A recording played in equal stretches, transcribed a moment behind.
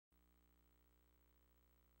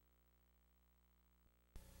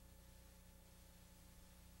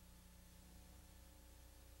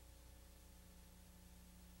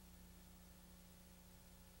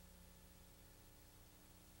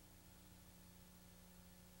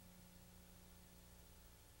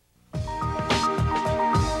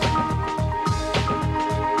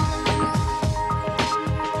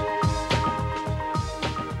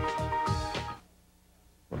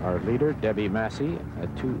leader, Debbie Massey, a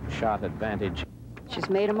 2-shot advantage. She's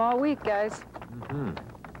made them all week, guys.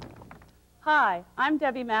 Hi, I'm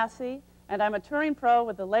Debbie Massey, and I'm a touring pro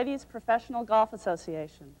with the Ladies Professional Golf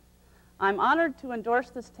Association. I'm honored to endorse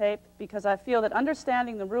this tape because I feel that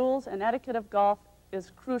understanding the rules and etiquette of golf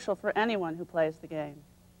is crucial for anyone who plays the game.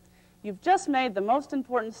 You've just made the most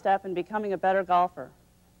important step in becoming a better golfer.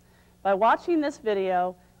 By watching this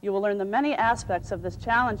video, you will learn the many aspects of this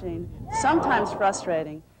challenging, sometimes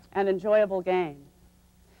frustrating, and enjoyable game.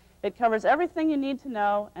 It covers everything you need to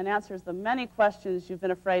know and answers the many questions you've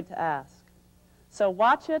been afraid to ask. So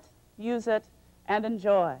watch it, use it, and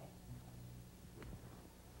enjoy.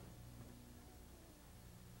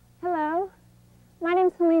 Hello, my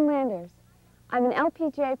name's Helene Landers. I'm an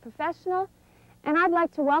LPGA professional, and I'd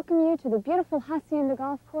like to welcome you to the beautiful Hacienda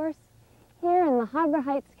Golf Course here in La Habra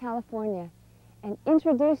Heights, California, and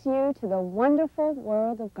introduce you to the wonderful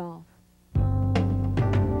world of golf.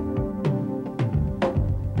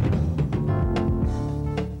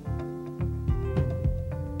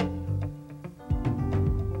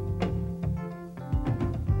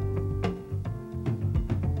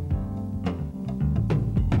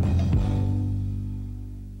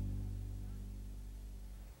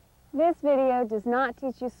 This video does not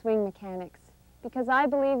teach you swing mechanics, because I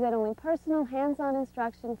believe that only personal hands-on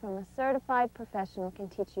instruction from a certified professional can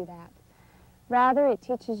teach you that. Rather, it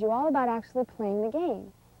teaches you all about actually playing the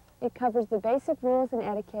game. It covers the basic rules and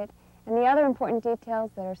etiquette and the other important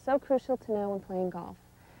details that are so crucial to know when playing golf.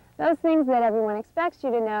 Those things that everyone expects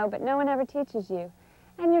you to know, but no one ever teaches you,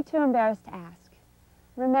 and you're too embarrassed to ask.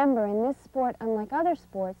 Remember, in this sport, unlike other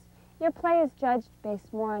sports, your play is judged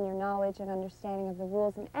based more on your knowledge and understanding of the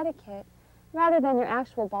rules and etiquette rather than your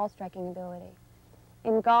actual ball striking ability.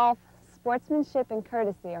 In golf, sportsmanship and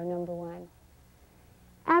courtesy are number one.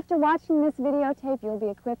 After watching this videotape, you'll be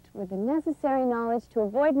equipped with the necessary knowledge to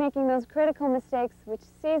avoid making those critical mistakes which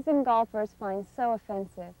seasoned golfers find so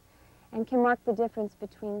offensive and can mark the difference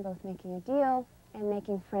between both making a deal and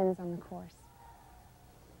making friends on the course.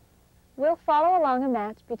 We'll follow along a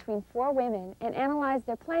match between 4 women and analyze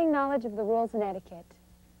their playing knowledge of the rules and etiquette.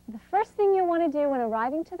 The first thing you'll want to do when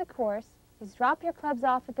arriving to the course is drop your clubs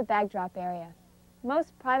off at the bag drop area.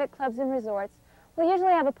 Most private clubs and resorts will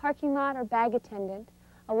usually have a parking lot or bag attendant,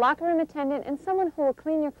 a locker room attendant, and someone who will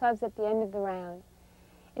clean your clubs at the end of the round.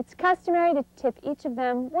 It's customary to tip each of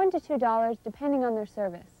them $1 to $2 depending on their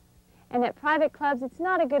service. And at private clubs, it's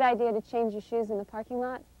not a good idea to change your shoes in the parking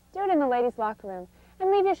lot. Do it in the ladies' locker room,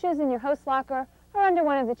 and leave your shoes in your host locker or under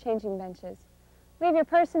one of the changing benches. Leave your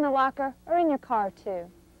purse in the locker or in your car, too.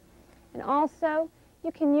 And also,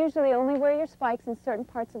 you can usually only wear your spikes in certain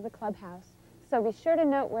parts of the clubhouse, so be sure to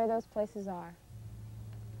note where those places are.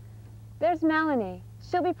 There's Melanie.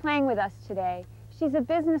 She'll be playing with us today. She's a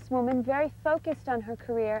businesswoman, very focused on her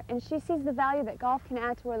career, and she sees the value that golf can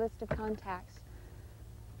add to her list of contacts.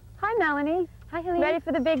 Hi, Melanie. Hi, Helene. Ready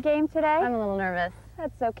for the big game today? I'm a little nervous.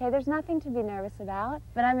 That's okay. There's nothing to be nervous about.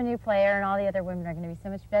 But I'm a new player, and all the other women are going to be so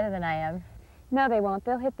much better than I am. No, they won't.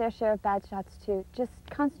 They'll hit their share of bad shots, too. Just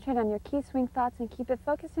concentrate on your key swing thoughts and keep it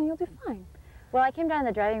focused, and you'll do fine. Well, I came down to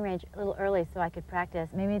the driving range a little early so I could practice.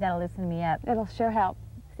 Maybe that'll loosen me up. It'll sure help.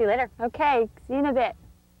 See you later. Okay, see you in a bit.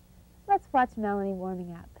 Let's watch Melanie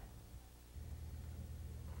warming up.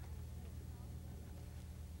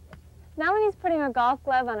 Melanie's putting her golf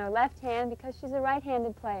glove on her left hand because she's a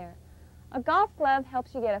right-handed player. A golf glove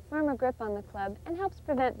helps you get a firmer grip on the club and helps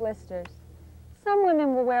prevent blisters. Some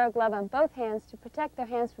women will wear a glove on both hands to protect their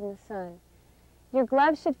hands from the sun. Your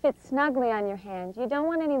glove should fit snugly on your hand. You don't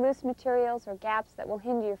want any loose materials or gaps that will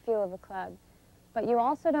hinder your feel of the club. But you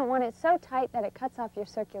also don't want it so tight that it cuts off your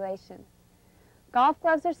circulation. Golf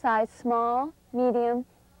gloves are sized small, medium,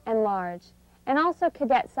 and large, and also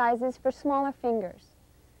cadet sizes for smaller fingers.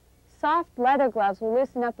 Soft leather gloves will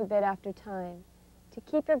loosen up a bit after time. To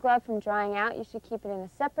keep your glove from drying out, you should keep it in a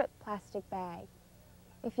separate plastic bag.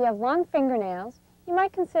 If you have long fingernails, you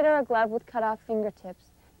might consider a glove with cut-off fingertips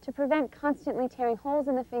to prevent constantly tearing holes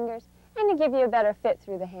in the fingers and to give you a better fit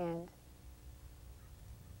through the hand.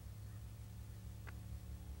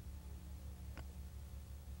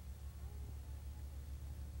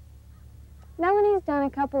 Melanie's done a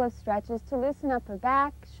couple of stretches to loosen up her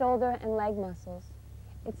back, shoulder, and leg muscles.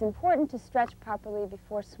 It's important to stretch properly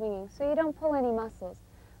before swinging so you don't pull any muscles,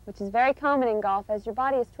 which is very common in golf as your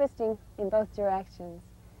body is twisting in both directions.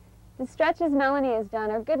 The stretches Melanie has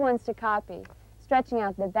done are good ones to copy, stretching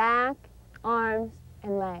out the back, arms,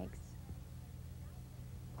 and legs.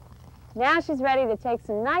 Now she's ready to take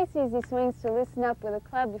some nice easy swings to loosen up with a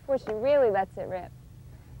club before she really lets it rip.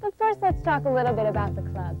 But first let's talk a little bit about the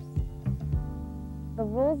clubs. the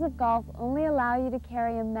rules of golf only allow you to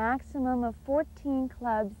carry a maximum of 14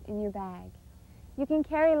 clubs in your bag. You can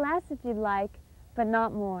carry less if you'd like, but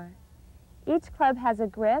not more. Each club has a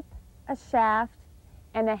grip, a shaft,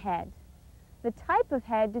 and a head. The type of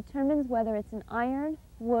head determines whether it's an iron,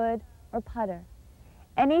 wood, or putter.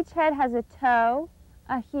 And each head has a toe,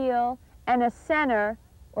 a heel, and a center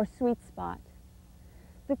or sweet spot.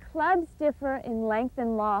 The clubs differ in length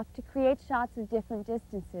and loft to create shots of different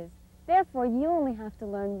distances. Therefore, you only have to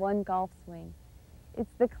learn one golf swing.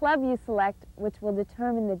 It's the club you select which will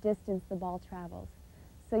determine the distance the ball travels.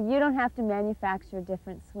 So you don't have to manufacture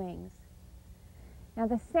different swings. Now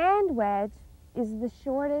the sand wedge is the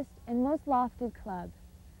shortest and most lofted club.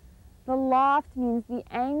 The loft means the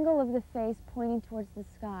angle of the face pointing towards the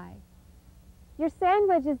sky. Your sand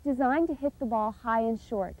wedge is designed to hit the ball high and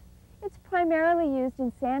short. It's primarily used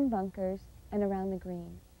in sand bunkers and around the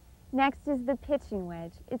green. Next is the pitching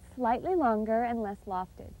wedge. It's slightly longer and less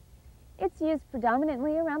lofted. It's used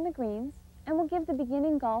predominantly around the greens and will give the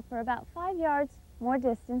beginning golfer about 5 yards more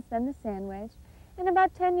distance than the sand wedge and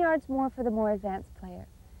about 10 yards more for the more advanced player.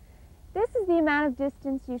 This is the amount of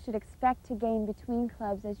distance you should expect to gain between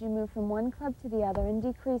clubs as you move from one club to the other and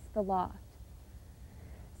decrease the loft.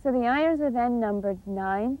 So the irons are then numbered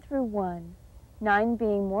 9 through 1, 9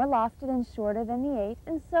 being more lofted and shorter than the 8,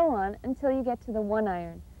 and so on until you get to the 1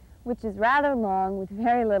 iron, which is rather long with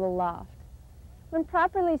very little loft. When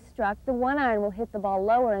properly struck, the 1 iron will hit the ball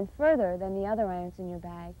lower and further than the other irons in your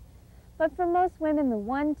bag. But for most women, the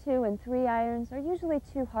 1, 2, and 3 irons are usually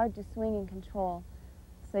too hard to swing and control.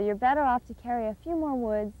 So you're better off to carry a few more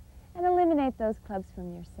woods and eliminate those clubs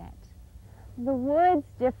from your set. The woods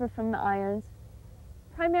differ from the irons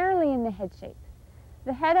primarily in the head shape.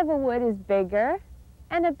 The head of a wood is bigger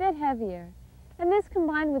and a bit heavier, and this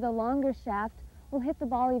combined with a longer shaft will hit the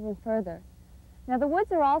ball even further. Now the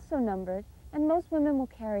woods are also numbered, and most women will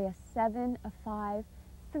carry a 7, a 5,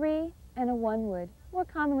 3, and a 1 wood, more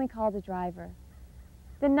commonly called a driver.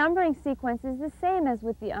 The numbering sequence is the same as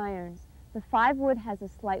with the irons. The 5 wood has a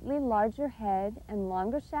slightly larger head and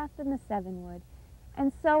longer shaft than the 7 wood,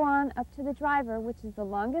 and so on up to the driver, which is the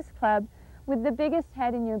longest club with the biggest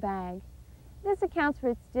head in your bag. This accounts for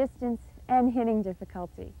its distance and hitting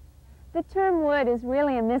difficulty. The term wood is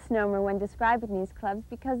really a misnomer when describing these clubs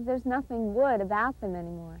because there's nothing wood about them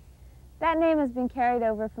anymore. That name has been carried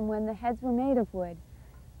over from when the heads were made of wood.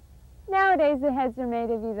 Nowadays the heads are made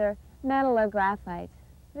of either metal or graphite.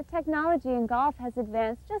 The technology in golf has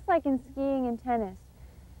advanced just like in skiing and tennis,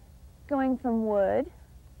 going from wood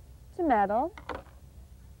to metal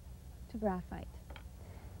to graphite.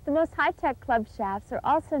 The most high-tech club shafts are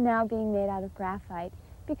also now being made out of graphite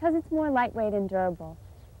because it's more lightweight and durable.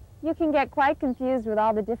 You can get quite confused with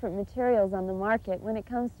all the different materials on the market when it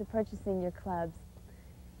comes to purchasing your clubs.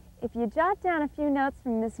 If you jot down a few notes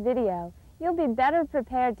from this video, you'll be better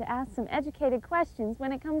prepared to ask some educated questions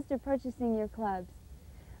when it comes to purchasing your clubs.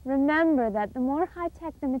 Remember that the more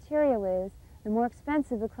high-tech the material is, the more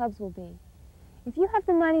expensive the clubs will be. If you have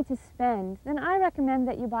the money to spend, then I recommend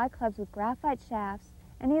that you buy clubs with graphite shafts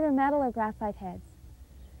and either metal or graphite heads.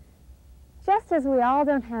 Just as we all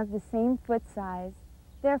don't have the same foot size,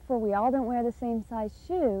 therefore we all don't wear the same size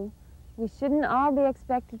shoe, we shouldn't all be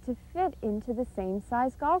expected to fit into the same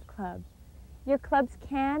size golf club. Your clubs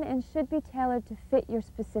can and should be tailored to fit your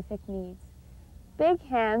specific needs. Big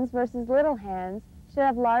hands versus little hands should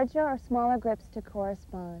have larger or smaller grips to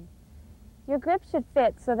correspond. Your grip should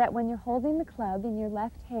fit so that when you're holding the club in your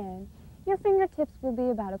left hand, your fingertips will be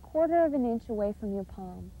about 1/4 of an inch away from your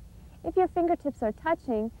palm. If your fingertips are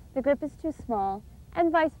touching, the grip is too small,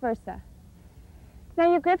 and vice versa. Now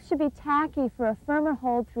your grips should be tacky for a firmer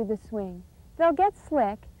hold through the swing. They'll get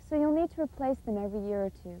slick, so you'll need to replace them every year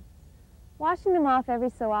or two. Washing them off every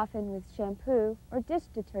so often with shampoo or dish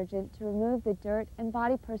detergent to remove the dirt and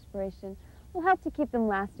body perspiration will help to keep them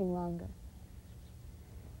lasting longer.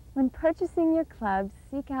 When purchasing your clubs,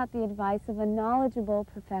 seek out the advice of a knowledgeable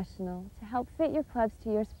professional to help fit your clubs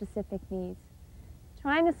to your specific needs.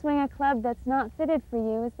 Trying to swing a club that's not fitted for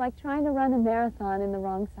you is like trying to run a marathon in the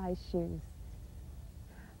wrong size shoes.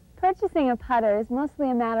 Purchasing a putter is mostly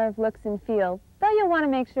a matter of looks and feel, though you'll want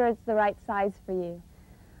to make sure it's the right size for you.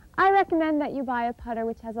 I recommend that you buy a putter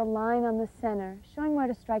which has a line on the center, showing where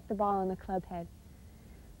to strike the ball on the club head.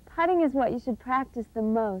 Putting is what you should practice the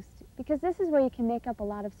most, because this is where you can make up a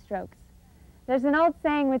lot of strokes. There's an old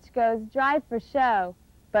saying which goes, drive for show,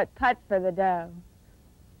 but putt for the dough.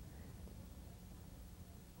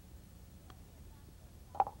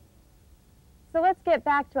 So let's get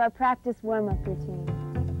back to our practice warm-up routine.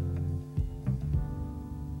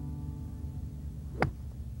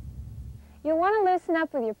 You'll want to loosen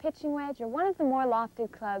up with your pitching wedge or one of the more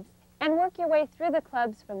lofted clubs and work your way through the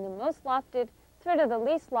clubs from the most lofted through to the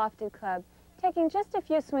least lofted club, taking just a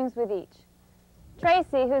few swings with each.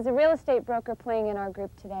 Tracy, who's a real estate broker playing in our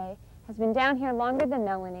group today, has been down here longer than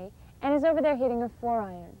Melanie and is over there hitting a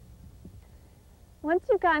 4-iron. Once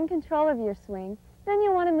you've gotten control of your swing, then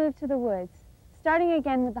you'll want to move to the woods, starting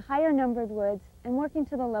again with the higher numbered woods and working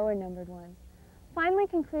to the lower numbered ones, finally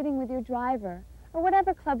concluding with your driver or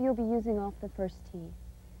whatever club you'll be using off the first tee.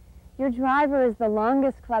 Your driver is the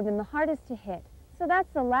longest club and the hardest to hit, so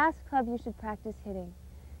that's the last club you should practice hitting.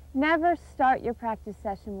 Never start your practice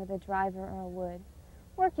session with a driver or a wood.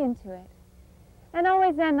 Work into it. And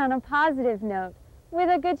always end on a positive note with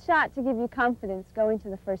a good shot to give you confidence going to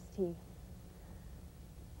the first tee.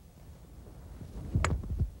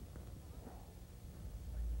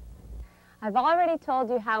 I've already told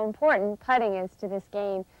you how important putting is to this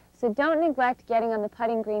game, so don't neglect getting on the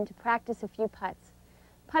putting green to practice a few putts.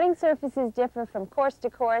 Putting surfaces differ from course to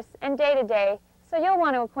course and day to day, so you'll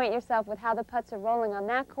want to acquaint yourself with how the putts are rolling on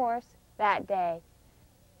that course that day.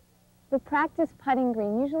 The practice putting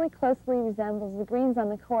green usually closely resembles the greens on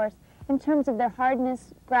the course in terms of their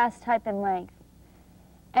hardness, grass type, and length.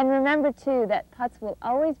 And remember, too, that putts will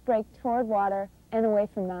always break toward water and away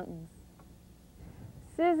from mountains.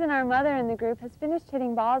 Susan, our mother in the group, has finished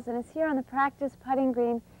hitting balls and is here on the practice putting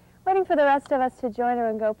green, waiting for the rest of us to join her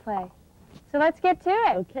and go play. So let's get to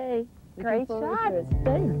it. Okay. Great shot.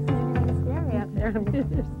 Thanks. Scare me up there on the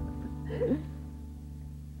others.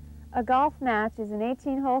 A golf match is an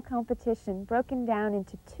 18-hole competition broken down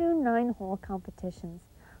into 2 9-hole competitions,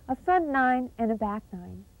 a front 9 and a back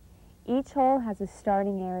 9. Each hole has a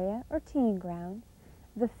starting area or teeing ground,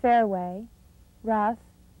 the fairway, rough,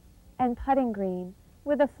 and putting green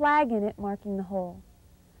with a flag in it marking the hole.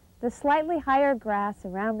 The slightly higher grass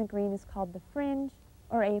around the green is called the fringe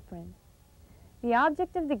or apron. The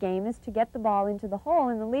object of the game is to get the ball into the hole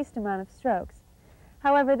in the least amount of strokes.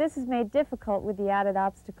 However, this is made difficult with the added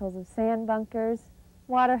obstacles of sand bunkers,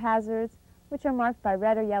 water hazards, which are marked by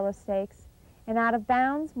red or yellow stakes, and out of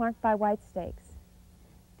bounds marked by white stakes.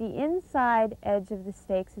 The inside edge of the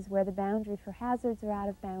stakes is where the boundary for hazards or out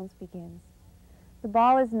of bounds begins. The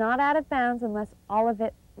ball is not out of bounds unless all of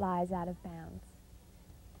it lies out of bounds.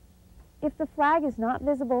 If the flag is not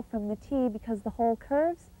visible from the tee because the hole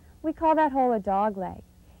curves, we call that hole a dog leg,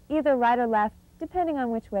 either right or left, depending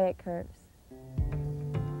on which way it curves.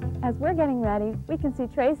 As we're getting ready, we can see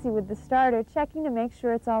Tracy with the starter checking to make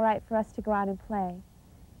sure it's all right for us to go out and play.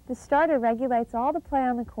 The starter regulates all the play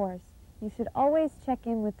on the course. You should always check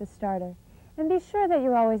in with the starter, and be sure that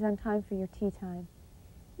you're always on time for your tee time.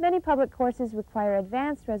 Many public courses require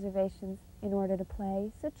advanced reservations in order to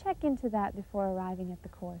play, so check into that before arriving at the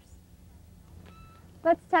course.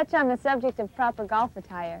 Let's touch on the subject of proper golf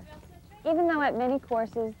attire. Even though at many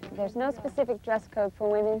courses there's no specific dress code for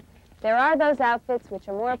women, there are those outfits which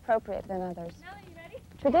are more appropriate than others.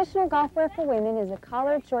 Traditional golf wear for women is a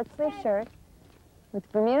collared short-sleeve shirt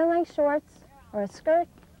with Bermuda-length shorts or a skirt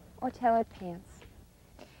or tailored pants.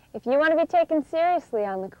 If you want to be taken seriously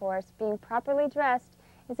on the course, being properly dressed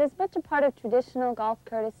is as much a part of traditional golf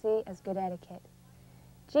courtesy as good etiquette.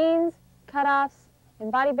 Jeans, cutoffs,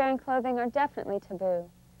 and body-bearing clothing are definitely taboo.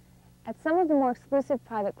 At some of the more exclusive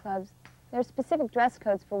private clubs, there are specific dress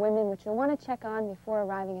codes for women which you'll want to check on before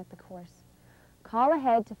arriving at the course. Call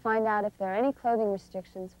ahead to find out if there are any clothing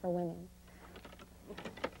restrictions for women.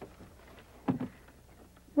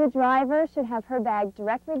 The driver should have her bag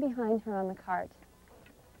directly behind her on the cart.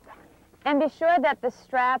 And be sure that the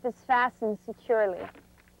strap is fastened securely.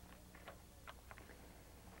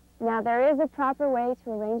 Now, there is a proper way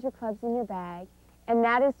to arrange your clubs in your bag, and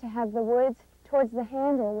that is to have the woods towards the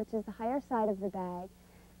handle, which is the higher side of the bag,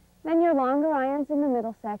 then your longer irons in the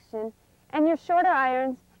middle section, and your shorter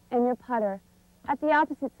irons and your putter at the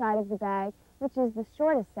opposite side of the bag, which is the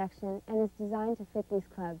shortest section and is designed to fit these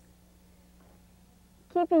clubs.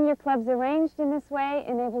 Keeping your clubs arranged in this way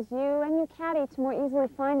enables you and your caddy to more easily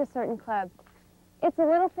find a certain club. It's a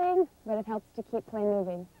little thing, but it helps to keep play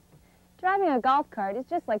moving. Driving a golf cart is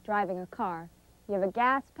just like driving a car. You have a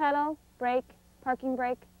gas pedal, brake, parking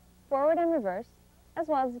brake, forward and reverse, as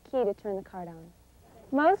well as a key to turn the cart on.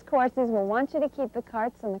 Most courses will want you to keep the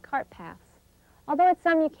carts on the cart paths, although at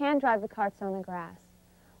some you can drive the carts on the grass.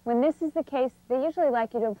 When this is the case, they usually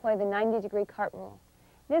like you to employ the 90-degree cart rule.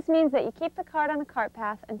 This means that you keep the cart on the cart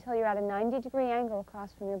path until you're at a 90-degree angle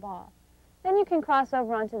across from your ball. Then you can cross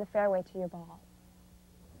over onto the fairway to your ball.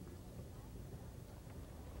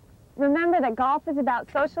 Remember that golf is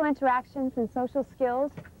about social interactions and social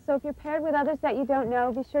skills, so if you're paired with others that you don't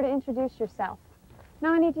know, be sure to introduce yourself.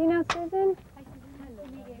 Melanie, do you know Susan? Hi,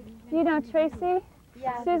 Susan. You know Tracy?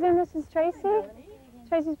 Yeah. Susan, this is Tracy.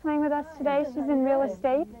 Tracy's playing with us today. She's in real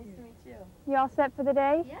estate. Nice to meet you. You all set for the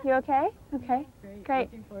day? Yeah. You okay? Okay. Great.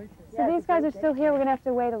 So these guys are still here. We're going to have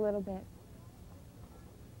to wait a little bit.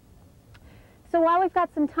 So while we've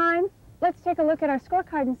got some time, let's take a look at our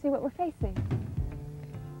scorecard and see what we're facing.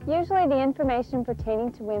 Usually the information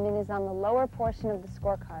pertaining to women is on the lower portion of the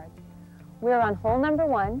scorecard. We're on hole number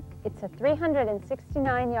 1. It's a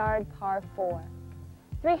 369-yard par 4.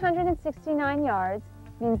 369 yards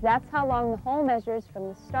means that's how long the hole measures from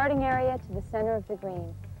the starting area to the center of the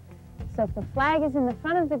green. So if the flag is in the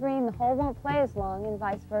front of the green, the hole won't play as long, and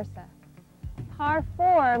vice versa. Par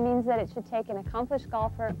 4 means that it should take an accomplished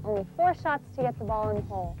golfer only 4 shots to get the ball in the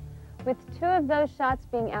hole, with 2 of those shots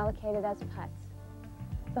being allocated as putts.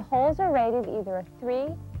 The holes are rated either a 3,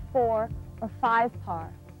 4, or 5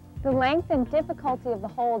 par. The length and difficulty of the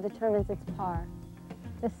hole determines its par.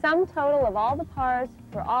 The sum total of all the pars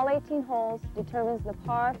for all 18 holes determines the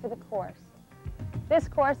par for the course. This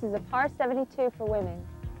course is a par 72 for women.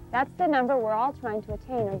 That's the number we're all trying to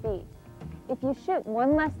attain or beat. If you shoot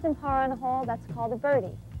 1 less than par on a hole, that's called a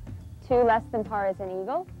birdie. 2 less than par is an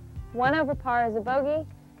eagle. 1 over par is a bogey.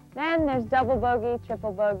 Then there's double bogey,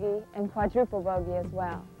 triple bogey, and quadruple bogey as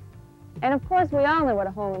well. And of course, we all know what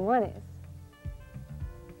a hole-in-one is.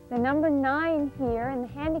 The number 9 here in the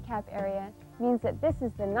handicap area means that this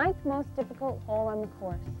is the 9th most difficult hole on the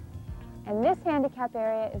course. And this handicap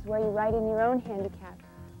area is where you write in your own handicap,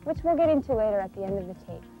 which we'll get into later at the end of the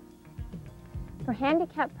tape. For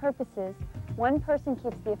handicap purposes, one person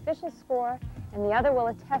keeps the official score and the other will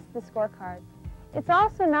attest the scorecard. It's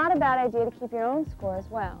also not a bad idea to keep your own score as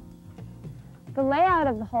well. The layout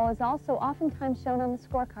of the hole is also oftentimes shown on the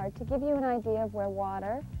scorecard to give you an idea of where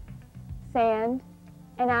water, sand,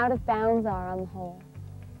 and out of bounds are on the hole.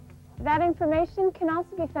 That information can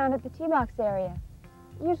also be found at the tee box area,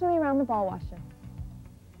 usually around the ball washer.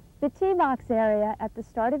 The tee box area at the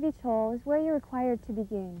start of each hole is where you're required to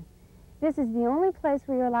begin. This is the only place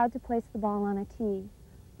where you're allowed to place the ball on a tee.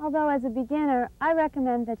 Although as a beginner, I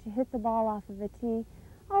recommend that you hit the ball off of a tee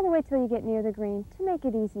all the way till you get near the green to make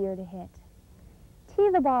it easier to hit. Tee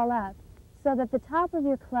the ball up so that the top of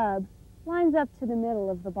your club lines up to the middle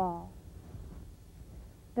of the ball.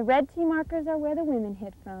 The red tee markers are where the women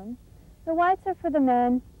hit from, the whites are for the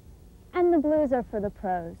men, and the blues are for the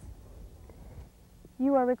pros.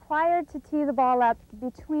 You are required to tee the ball up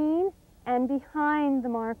between and behind the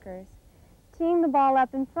markers. Teeing the ball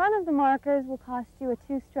up in front of the markers will cost you a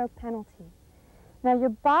 2-stroke penalty. Now your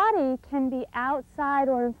body can be outside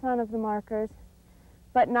or in front of the markers,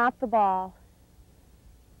 but not the ball.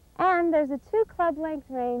 And there's a 2-club length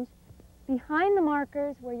range behind the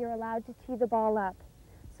markers where you're allowed to tee the ball up.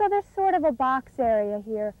 So there's sort of a box area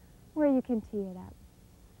here where you can tee it up.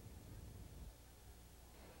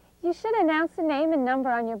 You should announce the name and number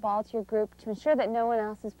on your ball to your group to ensure that no one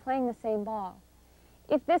else is playing the same ball.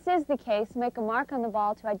 If this is the case, make a mark on the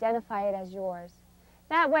ball to identify it as yours.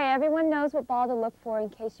 That way everyone knows what ball to look for in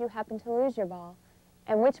case you happen to lose your ball,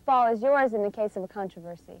 and which ball is yours in the case of a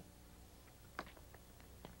controversy.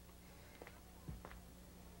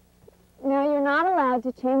 Now, you're not allowed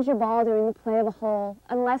to change your ball during the play of a hole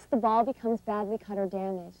unless the ball becomes badly cut or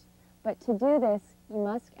damaged. But to do this, you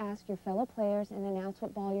must ask your fellow players and announce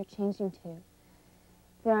what ball you're changing to.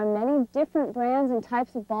 There are many different brands and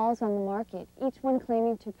types of balls on the market, each one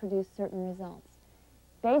claiming to produce certain results.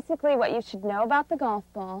 Basically, what you should know about the golf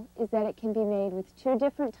ball is that it can be made with 2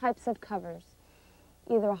 different types of covers.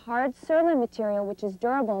 Either a hard surlyn material, which is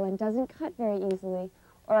durable and doesn't cut very easily,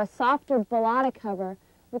 or a softer balata cover,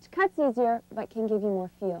 which cuts easier but can give you more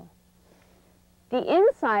feel. The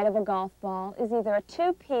inside of a golf ball is either a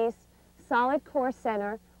 2-piece solid core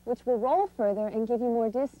center, which will roll further and give you more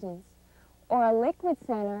distance, or a liquid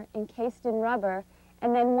center encased in rubber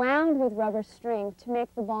and then wound with rubber string to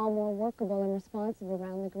make the ball more workable and responsive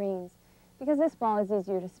around the greens, because this ball is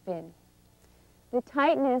easier to spin. The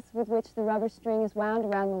tightness with which the rubber string is wound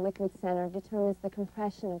around the liquid center determines the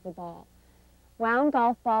compression of the ball. Wound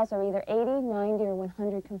golf balls are either 80, 90, or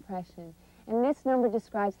 100 compression, and this number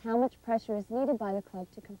describes how much pressure is needed by the club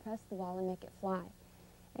to compress the ball and make it fly.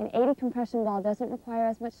 An 80 compression ball doesn't require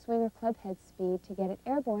as much swing or club head speed to get it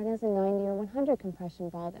airborne as a 90 or 100 compression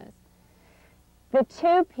ball does. The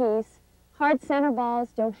 2-piece hard center balls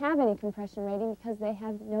don't have any compression rating because they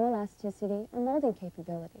have no elasticity or molding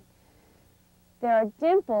capability. There are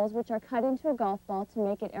dimples which are cut into a golf ball to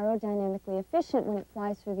make it aerodynamically efficient when it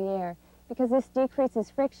flies through the air, because this decreases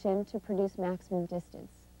friction to produce maximum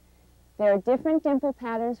distance. There are different dimple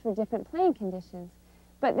patterns for different playing conditions,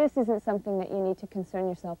 but this isn't something that you need to concern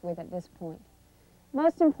yourself with at this point.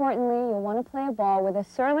 Most importantly, you'll want to play a ball with a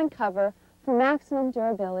Serling cover for maximum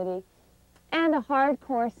durability and a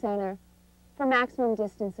hardcore center for maximum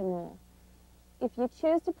distance and roll. If you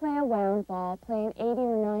choose to play a wound ball, play an 80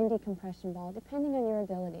 or 90 compression ball, depending on your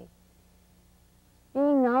ability.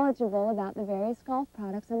 Being knowledgeable about the various golf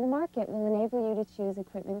products on the market will enable you to choose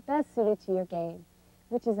equipment best suited to your game,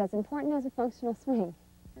 which is as important as a functional swing.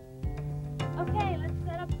 Okay, let's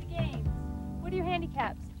set up the games. What are your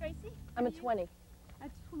handicaps? Tracy? I'm a 20.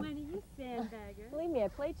 A 20, you sandbagger. Believe me, I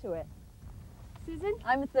play to it. Susan?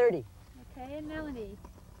 I'm a 30. Okay, and Melanie?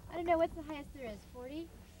 I don't know, what's the highest there is? 40?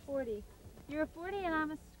 40. You're a 40 and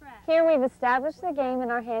I'm a scratch. Here we've established the game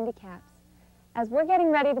and our handicaps. As we're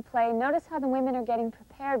getting ready to play, notice how the women are getting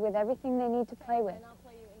prepared with everything they need to play with.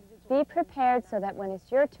 Be prepared so that when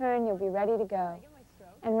it's your turn, you'll be ready to go.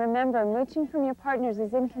 And remember, mooching from your partners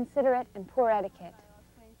is inconsiderate and poor etiquette.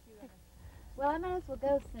 Well, I might as well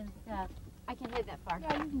go since I can hit that far.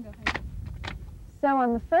 Yeah, you can go ahead. So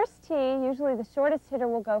on the first tee, usually the shortest hitter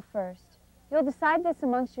will go first. You'll decide this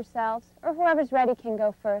amongst yourselves, or whoever's ready can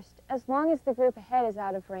go first, as long as the group ahead is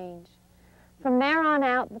out of range. From there on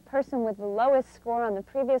out, the person with the lowest score on the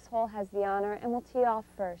previous hole has the honor and will tee off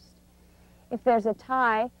first. If there's a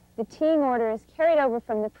tie, the teeing order is carried over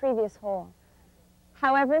from the previous hole.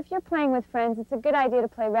 However, if you're playing with friends, it's a good idea to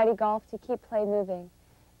play ready golf to keep play moving.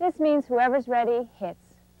 This means whoever's ready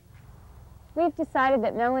hits. We've decided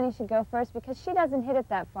that Melanie should go first because she doesn't hit it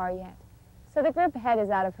that far yet, so the group ahead is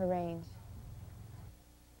out of her range.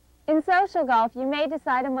 In social golf, you may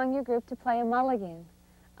decide among your group to play a mulligan.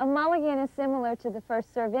 A mulligan is similar to the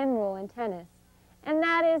first serve-in rule in tennis, and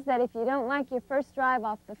that is that if you don't like your first drive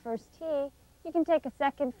off the first tee, you can take a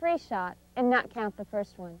second free shot and not count the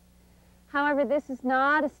first one. However, this is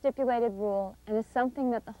not a stipulated rule and is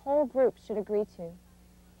something that the whole group should agree to.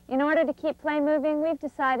 In order to keep play moving, we've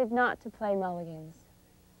decided not to play mulligans.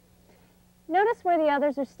 Notice where the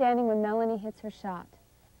others are standing when Melanie hits her shot.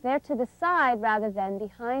 They're to the side rather than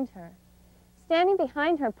behind her. Standing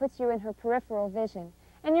behind her puts you in her peripheral vision,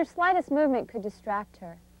 and your slightest movement could distract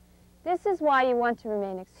her. This is why you want to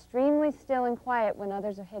remain extremely still and quiet when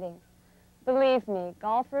others are hitting. Believe me,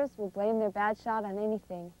 golfers will blame their bad shot on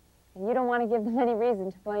anything, and you don't want to give them any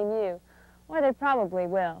reason to blame you, or they probably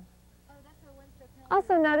will.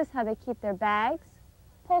 Also notice how they keep their bags,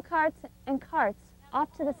 pull carts, and carts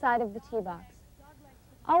off to the side of the tee box.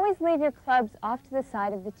 Always leave your clubs off to the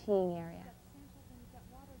side of the teeing area.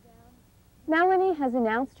 Melanie has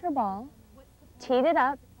announced her ball, teed it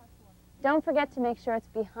up. Don't forget to make sure it's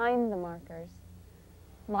behind the markers.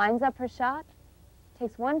 Lines up her shot,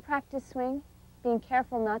 takes one practice swing, being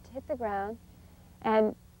careful not to hit the ground,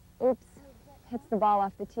 and, oops, hits the ball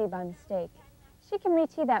off the tee by mistake. She can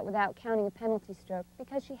re-tee that without counting a penalty stroke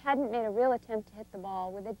because she hadn't made a real attempt to hit the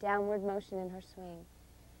ball with a downward motion in her swing.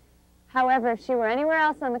 However, if she were anywhere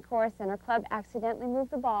else on the course and her club accidentally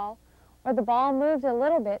moved the ball, or the ball moved a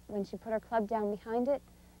little bit when she put her club down behind it,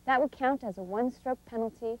 that would count as a one-stroke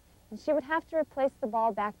penalty, and she would have to replace the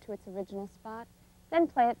ball back to its original spot, then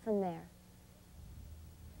play it from there.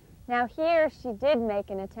 Now here, she did make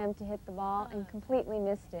an attempt to hit the ball and completely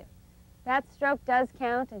missed it. That stroke does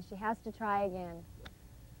count, and she has to try again.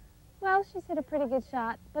 Well, she's hit a pretty good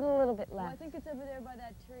shot, but a little bit left. Well, I think it's over there by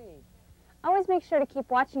that tree. Always make sure to keep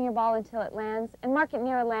watching your ball until it lands and mark it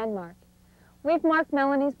near a landmark. We've marked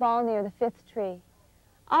Melanie's ball near the 5th tree.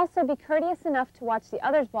 Also, be courteous enough to watch the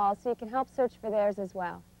others' balls so you can help search for theirs as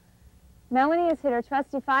well. Melanie has hit her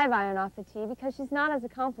trusty 5-iron off the tee because she's not as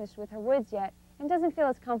accomplished with her woods yet and doesn't feel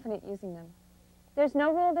as confident using them. There's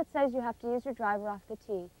no rule that says you have to use your driver off the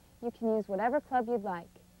tee. You can use whatever club you'd like.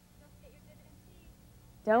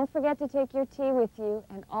 Don't forget to take your tee with you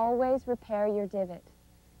and always repair your divot.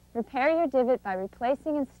 Repair your divot by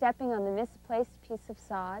replacing and stepping on the misplaced piece of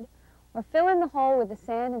sod, or fill in the hole with the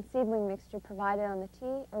sand and seedling mixture provided on the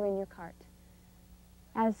tee or in your cart.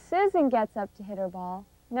 As Susan gets up to hit her ball,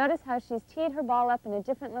 notice how she's teed her ball up in a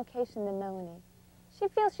different location than Melanie. She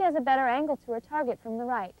feels she has a better angle to her target from the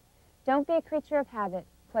right. Don't be a creature of habit.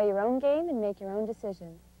 Play your own game and make your own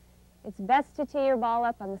decisions. It's best to tee your ball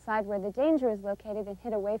up on the side where the danger is located and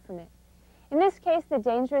hit away from it. In this case, the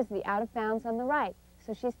danger is the out of bounds on the right,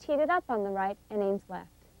 so she's teed it up on the right and aims left.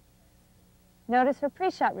 Notice her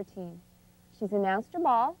pre-shot routine. She's announced her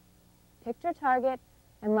ball, picked her target,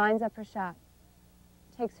 and lines up her shot.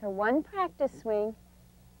 Takes her one practice swing,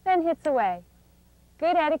 then hits away.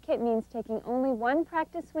 Good etiquette means taking only one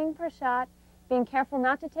practice swing per shot, being careful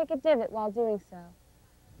not to take a divot while doing so.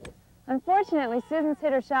 Unfortunately, Susan's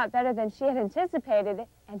hit her shot better than she had anticipated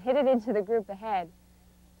and hit it into the group ahead.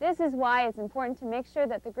 This is why it's important to make sure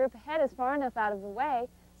that the group ahead is far enough out of the way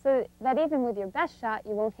so that even with your best shot,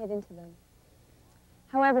 you won't hit into them.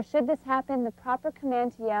 However, should this happen, the proper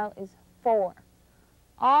command to yell is 4.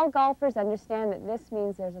 All golfers understand that this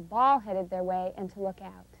means there's a ball headed their way and to look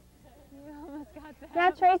out. You almost got that.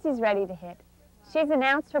 Now Tracy's ready to hit. She's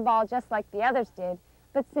announced her ball just like the others did,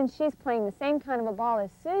 but since she's playing the same kind of a ball as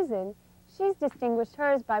Susan, she's distinguished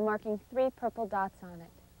hers by marking 3 purple dots on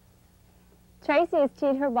it. Tracy has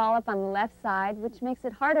teed her ball up on the left side, which makes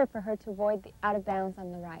it harder for her to avoid the out of bounds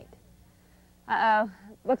on the right. Uh-oh,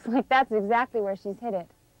 looks like that's exactly where she's hit it.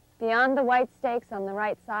 Beyond the white stakes on the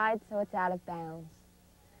right side, so it's out of bounds.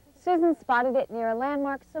 Susan spotted it near a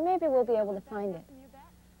landmark, so maybe we'll be able to find it.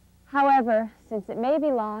 However, since it may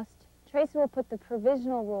be lost, Tracy will put the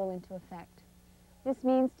provisional rule into effect. This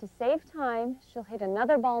means to save time, she'll hit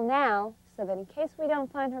another ball now, so that in case we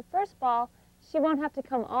don't find her first ball, she won't have to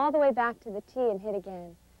come all the way back to the tee and hit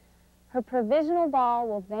again. Her provisional ball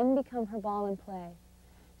will then become her ball in play.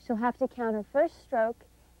 She'll have to count her first stroke,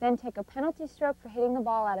 then take a penalty stroke for hitting the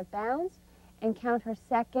ball out of bounds, and count her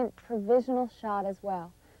second provisional shot as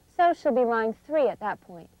well. So she'll be lying 3 at that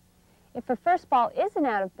point. If her first ball isn't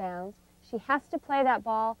out of bounds, she has to play that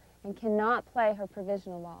ball and cannot play her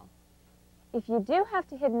provisional ball. If you do have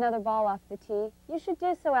to hit another ball off the tee, you should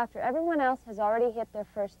do so after everyone else has already hit their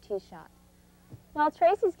first tee shot. While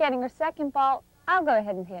Tracy's getting her second ball, I'll go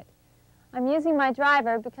ahead and hit. I'm using my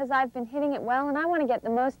driver because I've been hitting it well and I want to get the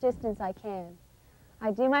most distance I can.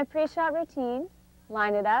 I do my pre-shot routine,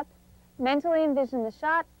 line it up, mentally envision the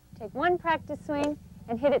shot, take 1 practice swing,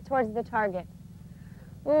 and hit it towards the target.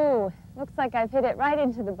 Ooh, looks like I've hit it right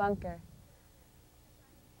into the bunker.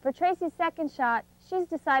 For Tracy's second shot, she's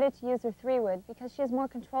decided to use her 3-wood because she has more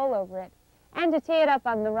control over it, and to tee it up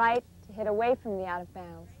on the right to hit away from the out of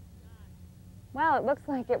bounds. Well, it looks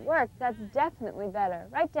like it worked. That's definitely better,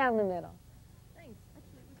 right down the middle.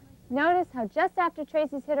 Notice how just after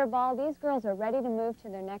Tracy's hit her ball, these girls are ready to move to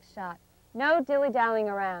their next shot. No dilly-dallying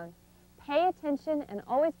around. Pay attention and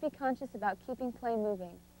always be conscious about keeping play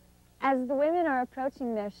moving. As the women are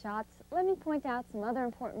approaching their shots, let me point out some other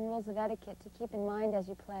important rules of etiquette to keep in mind as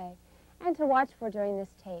you play, and to watch for during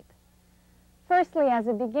this tape. Firstly, as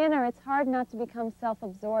a beginner, it's hard not to become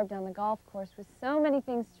self-absorbed on the golf course with so many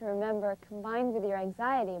things to remember combined with your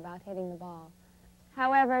anxiety about hitting the ball.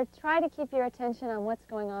 However, try to keep your attention on what's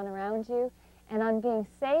going on around you and on being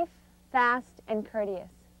safe, fast, and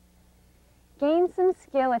courteous. Gain some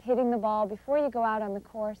skill at hitting the ball before you go out on the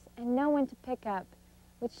course and know when to pick up,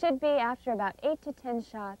 which should be after about 8 to 10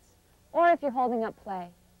 shots, or if you're holding up play.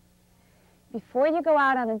 Before you go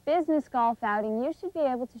out on a business golf outing, you should be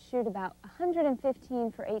able to shoot about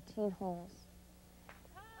 115 for 18 holes.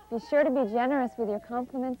 Be sure to be generous with your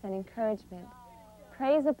compliments and encouragement.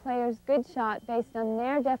 Praise a player's good shot based on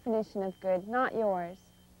their definition of good, not yours.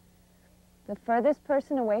 The furthest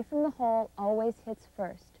person away from the hole always hits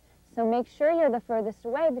first, so make sure you're the furthest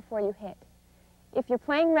away before you hit. If you're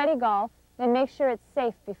playing ready golf, then make sure it's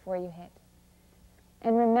safe before you hit.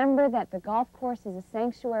 And remember that the golf course is a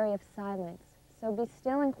sanctuary of silence, so be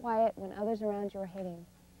still and quiet when others around you are hitting.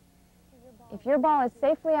 If your ball is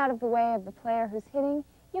safely out of the way of the player who's hitting,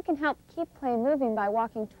 you can help keep play moving by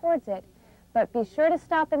walking towards it, but be sure to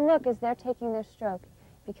stop and look as they're taking their stroke,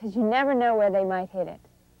 because you never know where they might hit it.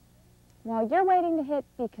 While you're waiting to hit,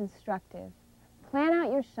 be constructive. Plan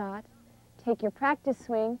out your shot, take your practice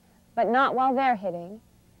swing, but not while they're hitting,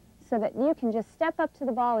 so that you can just step up to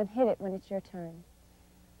the ball and hit it when it's your turn.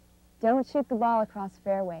 Don't shoot the ball across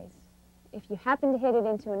fairways. If you happen to hit it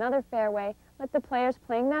into another fairway, let the players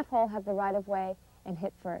playing that hole have the right of way and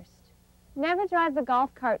hit first. Never drive the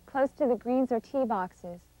golf cart close to the greens or tee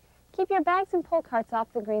boxes. Keep your bags and pull carts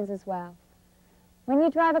off the greens as well. When you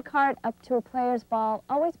drive a cart up to a player's ball,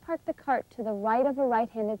 always park the cart to the right of a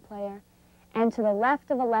right-handed player and to the left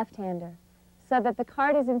of a left-hander, so that the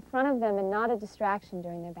cart is in front of them and not a distraction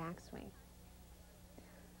during their backswing.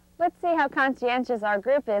 Let's see how conscientious our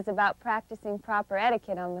group is about practicing proper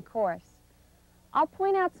etiquette on the course. I'll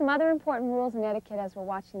point out some other important rules and etiquette as we're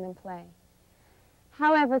watching them play.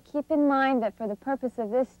 However, keep in mind that for the purpose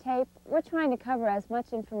of this tape, we're trying to cover as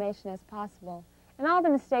much information as possible, and all the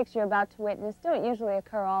mistakes you're about to witness don't usually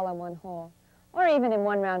occur all on one hole, or even in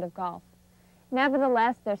one round of golf.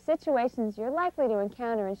 Nevertheless, they're situations you're likely to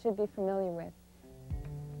encounter and should be familiar with.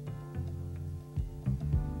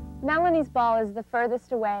 Melanie's ball is the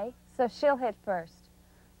furthest away, so she'll hit first.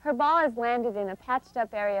 Her ball has landed in a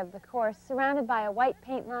patched-up area of the course, surrounded by a white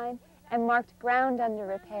paint line and marked ground under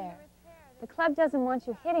repair. The club doesn't want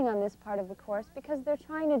you hitting on this part of the course because they're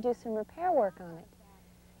trying to do some repair work on it.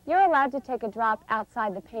 You're allowed to take a drop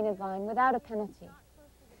outside the painted line without a penalty.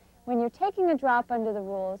 When you're taking a drop under the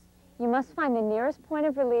rules, you must find the nearest point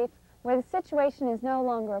of relief where the situation is no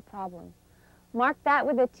longer a problem. Mark that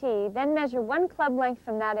with a T, then measure 1 club length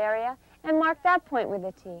from that area and mark that point with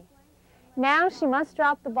a T. Now she must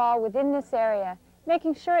drop the ball within this area,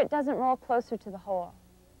 making sure it doesn't roll closer to the hole.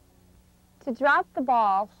 To drop the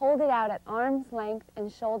ball, hold it out at arm's length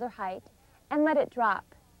and shoulder height and let it drop.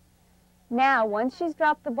 Now, once she's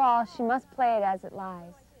dropped the ball, she must play it as it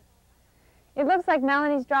lies. It looks like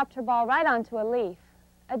Melanie's dropped her ball right onto a leaf.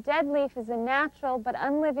 A dead leaf is a natural but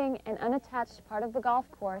unliving and unattached part of the golf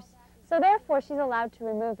course, so therefore she's allowed to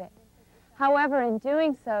remove it. However, in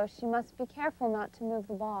doing so, she must be careful not to move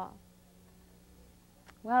the ball.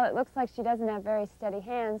 Well, it looks like she doesn't have very steady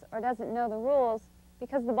hands or doesn't know the rules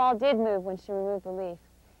because the ball did move when she removed the leaf,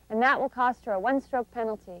 and that will cost her a 1-stroke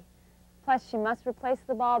penalty. Plus, she must replace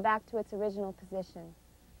the ball back to its original position.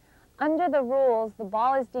 Under the rules, the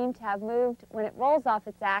ball is deemed to have moved when it rolls off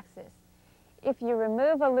its axis. If you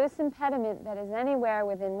remove a loose impediment that is anywhere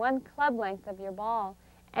within 1 club length of your ball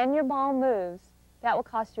and your ball moves, that will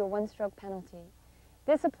cost you a 1-stroke penalty.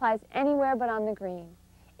 This applies anywhere but on the green.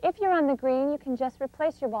 If you're on the green, you can just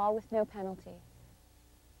replace your ball with no penalty.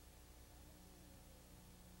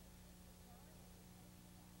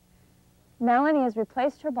 Melanie has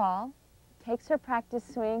replaced her ball, takes her practice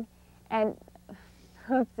swing, and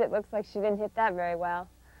oops, it looks like she didn't hit that very well.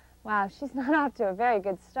 Wow, she's not off to a very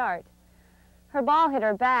good start. Her ball hit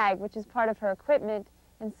her bag, which is part of her equipment,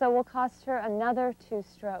 and so will cost her another 2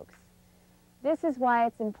 strokes. This is why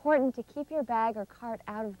it's important to keep your bag or cart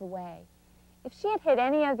out of the way. If she had hit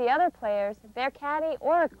any of the other players, their caddy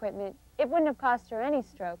or equipment, it wouldn't have cost her any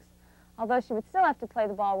strokes, although she would still have to play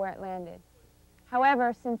the ball where it landed.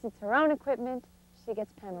 However, since it's her own equipment, she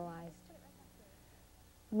gets penalized.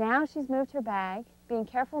 Now she's moved her bag, being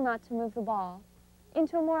careful not to move the ball,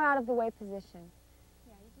 into a more out-of-the-way position.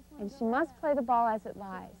 And she must play the ball as it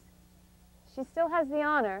lies. She still has the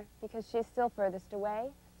honor because she's still furthest away,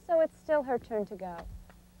 so it's still her turn to go.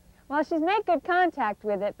 Well, she's made good contact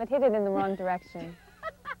with it, but hit it in the wrong direction.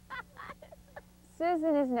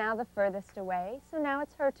 Susan is now the furthest away, so now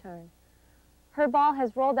it's her turn. Her ball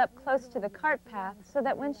has rolled up close to the cart path so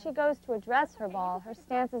that when she goes to address her ball, her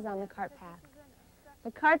stance is on the cart path.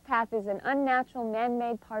 The cart path is an unnatural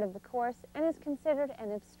man-made part of the course and is considered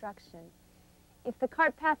an obstruction. If the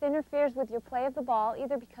cart path interferes with your play of the ball,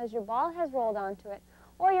 either because your ball has rolled onto it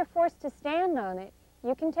or you're forced to stand on it,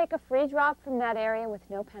 you can take a free drop from that area with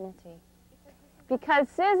no penalty. Because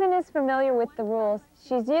Susan is familiar with the rules,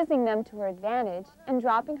 she's using them to her advantage and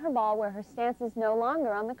dropping her ball where her stance is no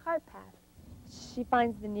longer on the cart path. She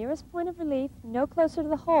finds the nearest point of relief, no closer to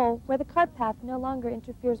the hole, where the cart path no longer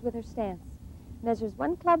interferes with her stance. Measures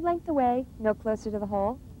 1 club length away, no closer to the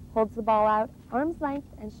hole, holds the ball out, arm's length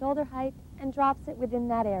and shoulder height, and drops it within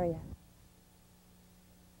that area.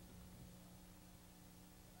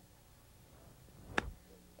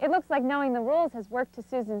 It looks like knowing the rules has worked to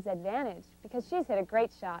Susan's advantage because she's hit a great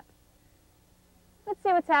shot. Let's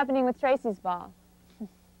see what's happening with Tracy's ball.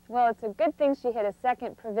 Well, it's a good thing she hit a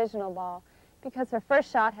second provisional ball because her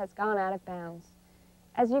first shot has gone out of bounds.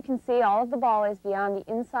 As you can see, all of the ball is beyond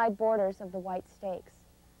the inside borders of the white stakes.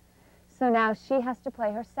 So now she has to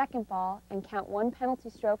play her second ball and count 1 penalty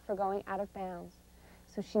stroke for going out of bounds.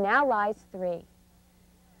 So she now lies 3.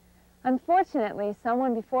 Unfortunately,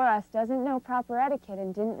 someone before us doesn't know proper etiquette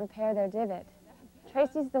and didn't repair their divot.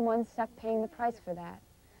 Tracy's the one stuck paying the price for that.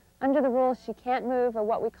 Under the rules, she can't move or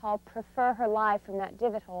what we call prefer her lie from that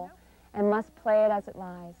divot hole and must play it as it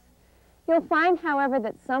lies. You'll find, however,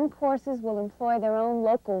 that some courses will employ their own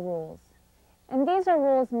local rules. And these are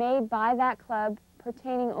rules made by that club,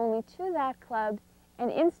 pertaining only to that club,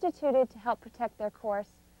 and instituted to help protect their course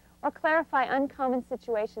or clarify uncommon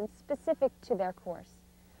situations specific to their course.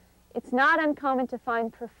 It's not uncommon to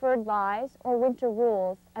find preferred lies or winter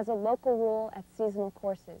rules as a local rule at seasonal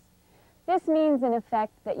courses. This means, in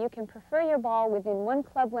effect, that you can prefer your ball within 1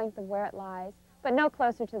 club length of where it lies, but no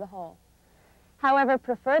closer to the hole. However,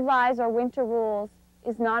 preferred lies or winter rules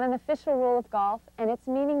is not an official rule of golf, and its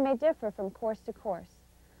meaning may differ from course to course.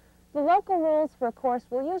 The local rules for a course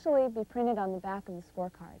will usually be printed on the back of the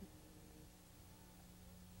scorecard.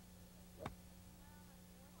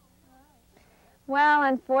 Well,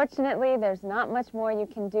 unfortunately, there's not much more you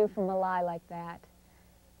can do from a lie like that.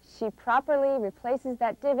 She properly replaces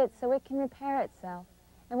that divot so it can repair itself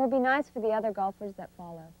and will be nice for the other golfers that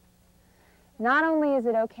follow. Not only is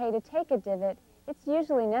it okay to take a divot, it's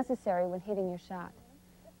usually necessary when hitting your shot.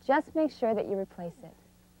 Just make sure that you replace it.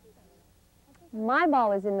 My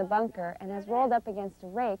ball is in the bunker and has rolled up against a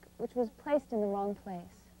rake, which was placed in the wrong place.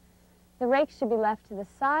 The rake should be left to the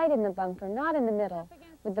side in the bunker, not in the middle,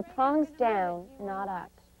 with the prongs down, not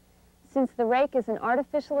up. Since the rake is an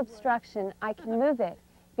artificial obstruction, I can move it,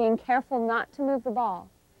 being careful not to move the ball.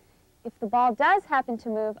 If the ball does happen to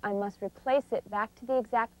move, I must replace it back to the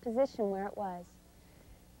exact position where it was.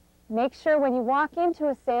 Make sure when you walk into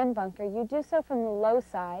a sand bunker, you do so from the low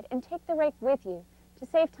side and take the rake with you to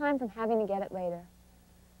save time from having to get it later.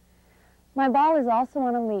 My ball is also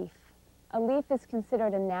on a leaf. A leaf is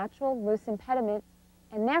considered a natural, loose impediment,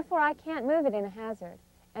 and therefore I can't move it in a hazard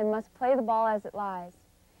and must play the ball as it lies.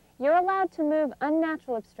 You're allowed to move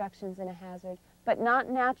unnatural obstructions in a hazard, but not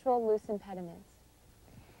natural, loose impediments.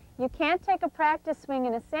 You can't take a practice swing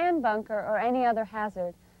in a sand bunker or any other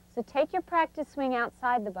hazard, so take your practice swing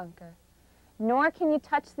outside the bunker. Nor can you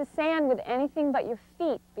touch the sand with anything but your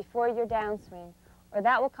feet before your downswing, or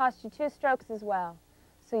that will cost you 2 strokes as well.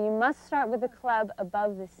 So you must start with the club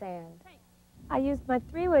above the sand. I used my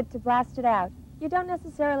 3-wood to blast it out. You don't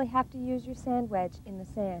necessarily have to use your sand wedge in the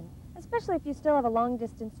sand, especially if you still have a long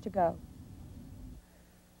distance to go.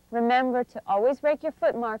 Remember to always rake your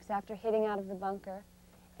foot marks after hitting out of the bunker,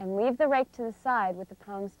 and leave the rake to the side with the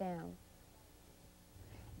prongs down.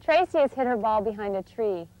 Tracy has hit her ball behind a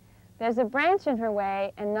tree. There's a branch in her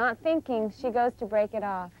way, and not thinking, she goes to break it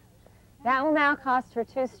off. That will now cost her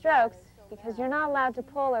 2 strokes, because you're not allowed to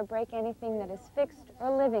pull or break anything that is fixed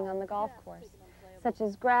or living on the golf course, such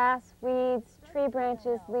as grass, weeds, tree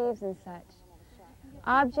branches, leaves, and such.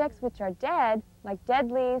 Objects which are dead, like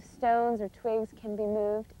dead leaves, stones, or twigs, can be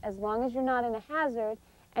moved as long as you're not in a hazard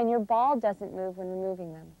and your ball doesn't move when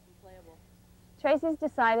removing them. Tracy's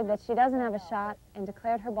decided that she doesn't have a shot and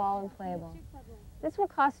declared her ball unplayable. This will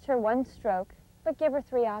cost her 1 stroke, but give her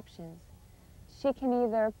 3 options. She can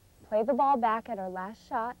either play the ball back at her last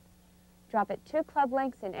shot, drop it 2 club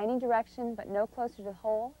lengths in any direction but no closer to the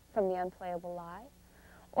hole from the unplayable lie,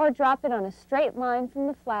 or drop it on a straight line from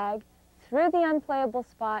the flag through the unplayable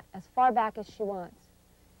spot as far back as she wants.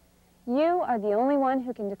 You are the only one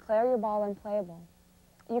who can declare your ball unplayable.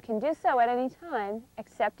 You can do so at any time,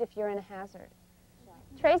 except if you're in a hazard.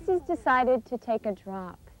 Tracy's decided to take a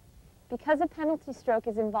drop. Because a penalty stroke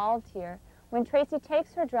is involved here, when Tracy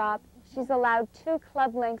takes her drop, she's allowed 2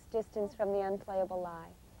 club lengths distance from the unplayable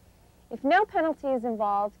lie. If no penalty is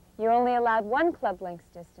involved, you're only allowed 1 club lengths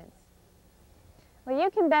distance. Well,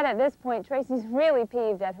 you can bet at this point Tracy's really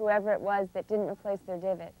peeved at whoever it was that didn't replace their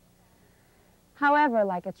divot. However,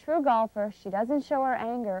 like a true golfer, she doesn't show her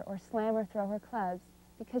anger or slam or throw her clubs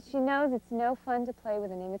because she knows it's no fun to play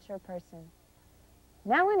with an immature person.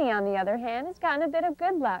 Melanie, on the other hand, has gotten a bit of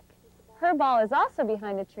good luck. Her ball is also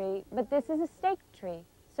behind a tree, but this is a staked tree,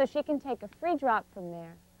 so she can take a free drop from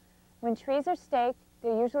there. When trees are staked,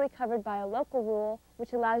 they're usually covered by a local rule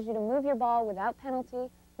which allows you to move your ball without penalty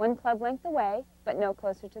 1 club length away, but no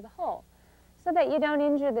closer to the hole, so that you don't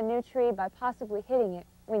injure the new tree by possibly hitting it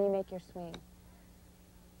when you make your swing.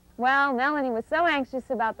 Well, Melanie was so anxious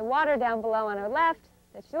about the water down below on her left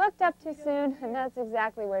that she looked up too soon, and that's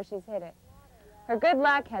exactly where she's hit it. Her good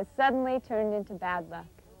luck has suddenly turned into bad luck.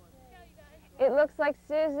 It looks like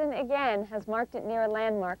Susan again has marked it near a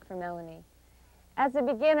landmark for Melanie. As a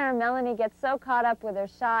beginner, Melanie gets so caught up with her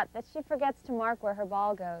shot that she forgets to mark where her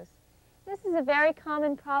ball goes. This is a very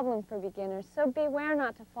common problem for beginners, so beware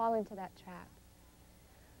not to fall into that trap.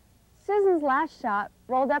 Susan's last shot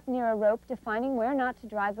rolled up near a rope defining where not to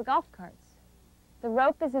drive the golf carts. The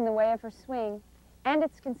rope is in the way of her swing, and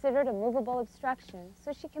it's considered a movable obstruction,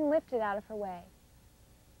 so she can lift it out of her way.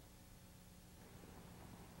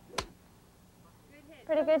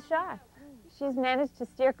 Pretty good shot. She's managed to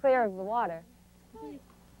steer clear of the water.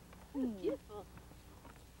 Beautiful.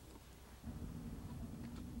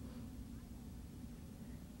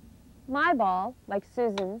 My ball, like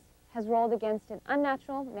Susan's, has rolled against an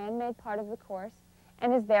unnatural man-made part of the course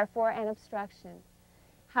and is therefore an obstruction.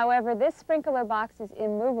 However, this sprinkler box is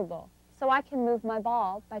immovable, so I can move my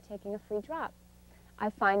ball by taking a free drop. I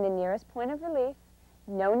find the nearest point of relief,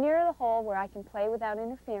 no nearer the hole where I can play without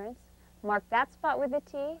interference, mark that spot with a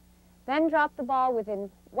tee, then drop the ball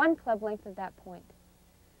within 1 club length of that point.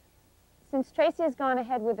 Since Tracy has gone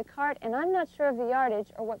ahead with the cart and I'm not sure of the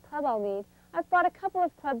yardage or what club I'll need, I've brought a couple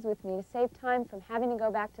of clubs with me to save time from having to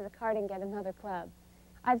go back to the cart and get another club.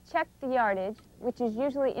 I've checked the yardage, which is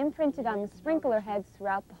usually imprinted on the sprinkler heads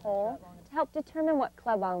throughout the hole, to help determine what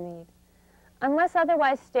club I'll need. Unless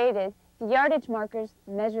otherwise stated, the yardage markers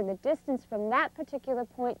measure the distance from that particular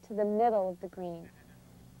point to the middle of the green.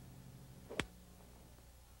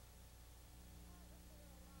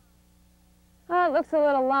 Oh, it looks a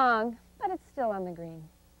little long, but it's still on the green.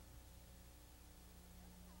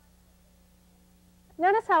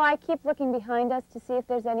 Notice how I keep looking behind us to see if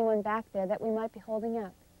there's anyone back there that we might be holding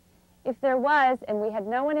up. If there was, and we had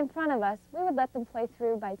no one in front of us, we would let them play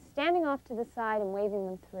through by standing off to the side and waving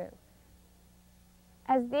them through.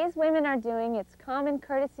 As these women are doing, it's common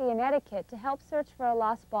courtesy and etiquette to help search for a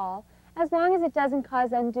lost ball, as long as it doesn't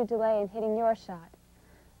cause undue delay in hitting your shot.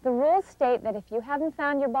 The rules state that if you haven't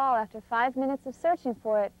found your ball after 5 minutes of searching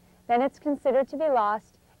for it, then it's considered to be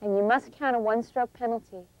lost, and you must count a one-stroke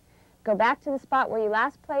penalty. Go back to the spot where you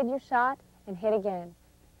last played your shot and hit again.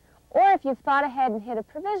 Or if you've thought ahead and hit a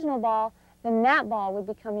provisional ball, then that ball would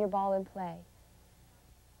become your ball in play.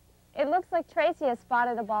 It looks like Tracy has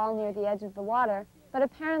spotted a ball near the edge of the water, but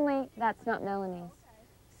apparently that's not Melanie's.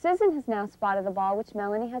 Susan has now spotted a ball which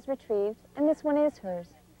Melanie has retrieved, and this one is hers.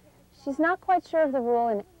 She's not quite sure of the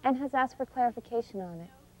rule and has asked for clarification on it.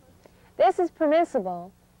 This is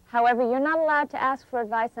permissible. However, you're not allowed to ask for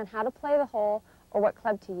advice on how to play the hole or what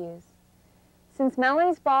club to use. Since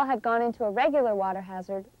Melanie's ball had gone into a regular water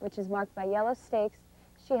hazard, which is marked by yellow stakes,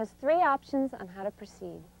 she has 3 options on how to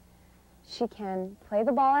proceed. She can play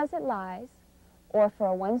the ball as it lies, or for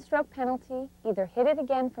a one-stroke penalty, either hit it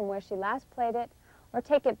again from where she last played it, or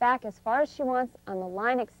take it back as far as she wants on the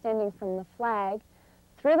line extending from the flag,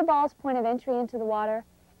 through the ball's point of entry into the water,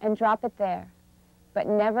 and drop it there, but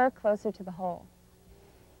never closer to the hole.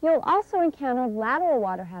 You'll also encounter lateral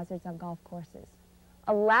water hazards on golf courses.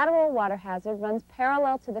 A lateral water hazard runs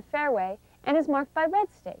parallel to the fairway and is marked by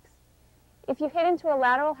red stakes. If you hit into a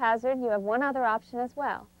lateral hazard, you have one other option as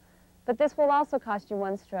well, but this will also cost you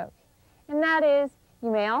 1 stroke, and that is, you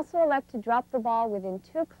may also elect to drop the ball within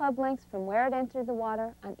 2 club lengths from where it entered the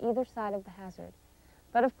water on either side of the hazard,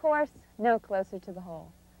 but of course, no closer to the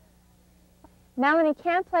hole. Melanie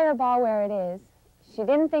can't play her ball where it is. She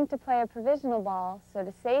didn't think to play a provisional ball, so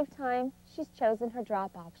to save time, she's chosen her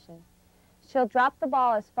drop option. She'll drop the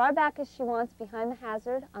ball as far back as she wants behind the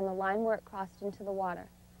hazard on the line where it crossed into the water.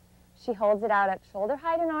 She holds it out at shoulder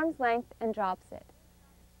height and arm's length and drops it.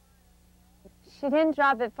 She didn't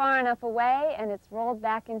drop it far enough away and it's rolled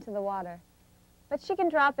back into the water. But she can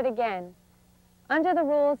drop it again. Under the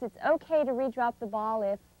rules, it's okay to redrop the ball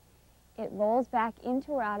if it rolls back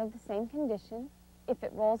into or out of the same condition, if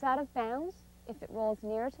it rolls out of bounds, if it rolls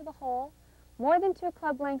nearer to the hole, more than 2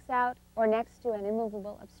 club lengths out, or next to an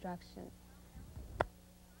immovable obstruction.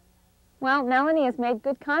 Well, Melanie has made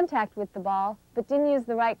good contact with the ball, but didn't use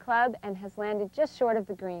the right club and has landed just short of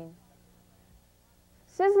the green.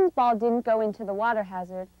 Susan's ball didn't go into the water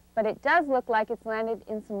hazard, but it does look like it's landed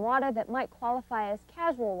in some water that might qualify as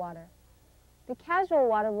casual water. The casual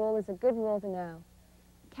water rule is a good rule to know.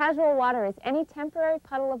 Casual water is any temporary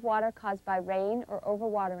puddle of water caused by rain or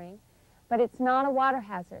overwatering, but it's not a water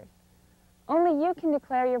hazard. Only you can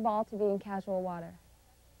declare your ball to be in casual water.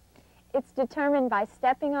 It's determined by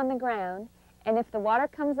stepping on the ground, and if the water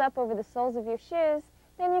comes up over the soles of your shoes,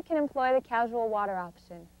 then you can employ the casual water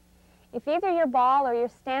option. If either your ball or your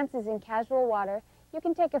stance is in casual water, you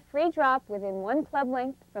can take a free drop within 1 club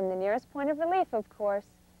length from the nearest point of relief, of course,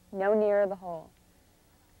 no nearer the hole.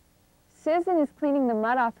 Susan is cleaning the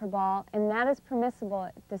mud off her ball, and that is permissible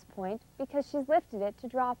at this point because she's lifted it to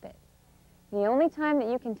drop it. The only time that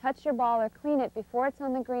you can touch your ball or clean it before it's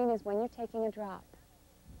on the green is when you're taking a drop.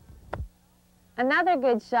 Another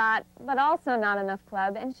good shot, but also not enough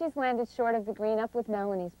club, and she's landed short of the green up with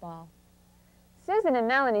Melanie's ball. Susan and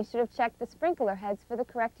Melanie should have checked the sprinkler heads for the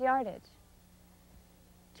correct yardage.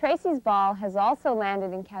 Tracy's ball has also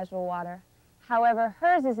landed in casual water. However,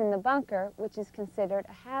 hers is in the bunker, which is considered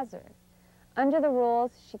a hazard. Under the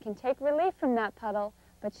rules, she can take relief from that puddle,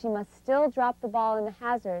 but she must still drop the ball in the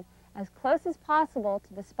hazard as close as possible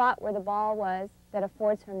to the spot where the ball was that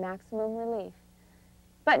affords her maximum relief,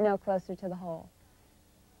 but no closer to the hole.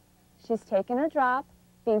 She's taken her drop,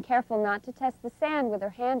 being careful not to test the sand with her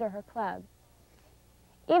hand or her club.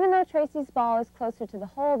 Even though Tracy's ball is closer to the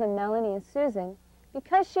hole than Melanie and Susan,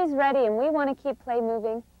 because she's ready and we want to keep play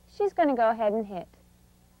moving, she's going to go ahead and hit.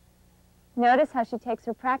 Notice how she takes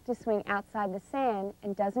her practice swing outside the sand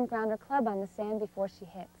and doesn't ground her club on the sand before she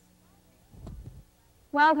hits.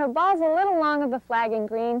 Well, her ball's a little long of the flag and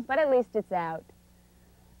green, but at least it's out.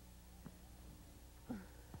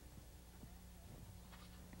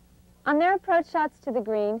 On their approach shots to the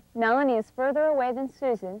green, Melanie is further away than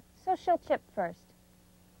Susan, so she'll chip first.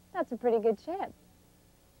 That's a pretty good chip.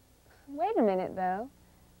 Wait a minute, though.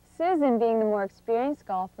 Susan, being the more experienced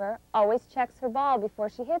golfer, always checks her ball before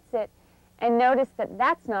she hits it, and notice that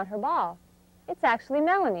that's not her ball. It's actually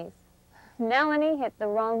Melanie's. Melanie hit the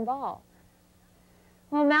wrong ball.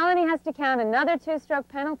 Well, Melanie has to count another 2-stroke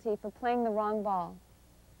penalty for playing the wrong ball.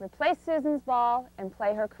 Replace Susan's ball and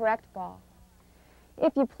play her correct ball.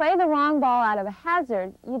 If you play the wrong ball out of a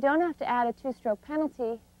hazard, you don't have to add a 2-stroke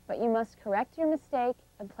penalty, but you must correct your mistake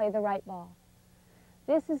and play the right ball.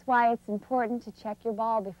 This is why it's important to check your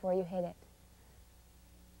ball before you hit it.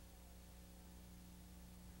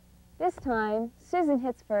 This time, Susan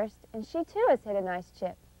hits first, and she too has hit a nice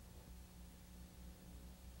chip.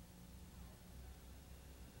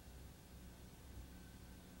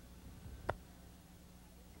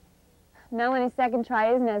 Melanie's second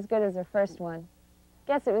try isn't as good as her first one.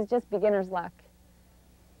 Guess it was just beginner's luck.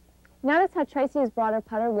 Notice how Tracy has brought her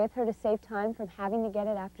putter with her to save time from having to get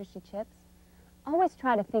it after she chips? Always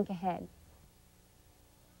try to think ahead.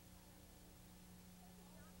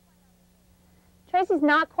 Tracy's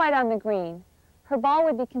not quite on the green. Her ball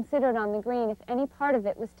would be considered on the green if any part of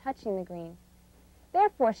it was touching the green.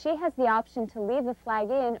 Therefore, she has the option to leave the flag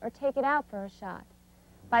in or take it out for her shot.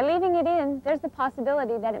 By leaving it in, there's the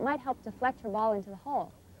possibility that it might help deflect her ball into the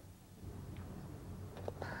hole.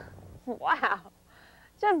 Wow,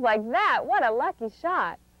 just like that, what a lucky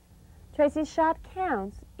shot. Tracy's shot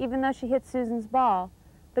counts, even though she hit Susan's ball,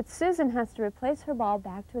 but Susan has to replace her ball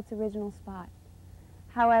back to its original spot.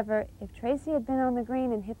 However, if Tracy had been on the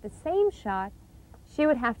green and hit the same shot, she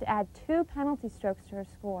would have to add 2 penalty strokes to her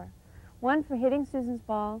score, one for hitting Susan's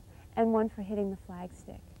ball and one for hitting the flag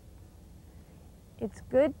stick. It's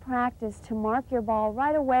good practice to mark your ball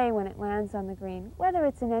right away when it lands on the green, whether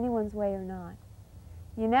it's in anyone's way or not.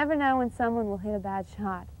 You never know when someone will hit a bad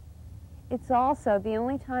shot. It's also the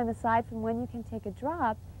only time, aside from when you can take a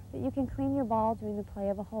drop, that you can clean your ball during the play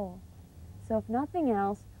of a hole. So if nothing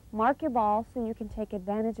else, mark your ball so you can take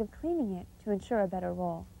advantage of cleaning it to ensure a better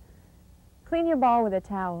roll. Clean your ball with a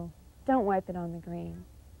towel. Don't wipe it on the green.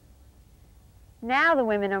 Now the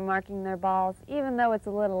women are marking their balls, even though it's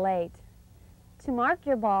a little late. To mark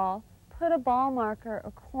your ball, put a ball marker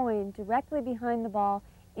or coin directly behind the ball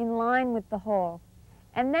in line with the hole,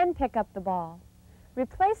 and then pick up the ball.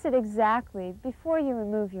 Replace it exactly before you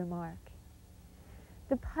remove your mark.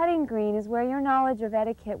 The putting green is where your knowledge of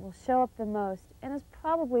etiquette will show up the most and is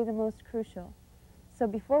probably the most crucial. So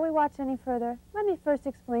before we watch any further, let me first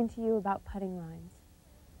explain to you about putting lines.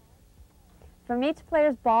 From each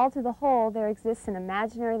player's ball to the hole, there exists an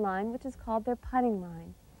imaginary line which is called their putting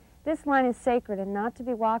line. This line is sacred and not to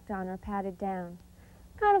be walked on or patted down,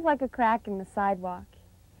 kind of like a crack in the sidewalk.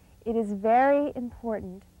 It is very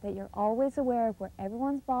important that you're always aware of where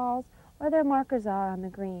everyone's balls or their markers are on the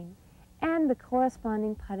green and the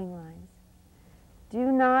corresponding putting lines.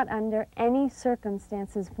 Do not, under any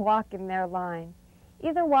circumstances, walk in their line.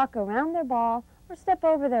 Either walk around their ball or step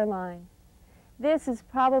over their line. This is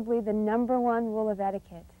probably the #1 rule of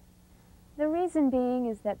etiquette. The reason being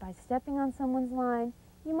is that by stepping on someone's line,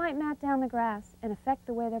 you might mat down the grass and affect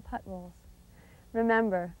the way their putt rolls.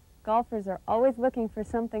 Remember, golfers are always looking for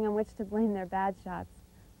something on which to blame their bad shots.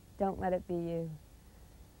 Don't let it be you.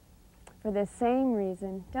 For this same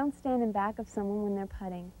reason, don't stand in back of someone when they're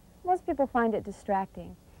putting. Most people find it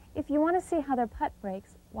distracting. If you want to see how their putt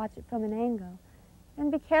breaks, watch it from an angle.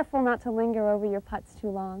 And be careful not to linger over your putts too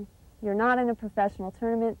long. You're not in a professional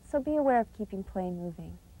tournament, so be aware of keeping play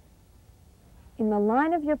moving. In the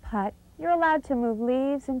line of your putt, you're allowed to move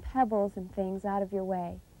leaves and pebbles and things out of your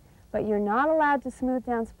way. But you're not allowed to smooth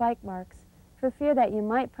down spike marks for fear that you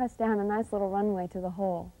might press down a nice little runway to the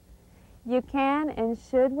hole. You can and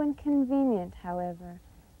should, when convenient, however,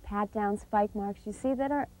 pat down spike marks you see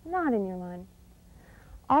that are not in your line.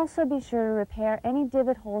 Also be sure to repair any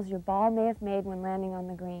divot holes your ball may have made when landing on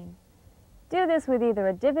the green. Do this with either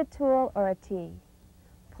a divot tool or a tee.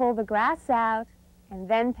 Pull the grass out and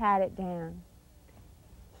then pat it down.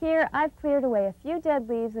 Here, I've cleared away a few dead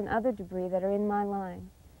leaves and other debris that are in my line.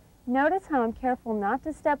 Notice how I'm careful not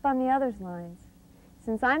to step on the other's lines.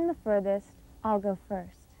 Since I'm the furthest, I'll go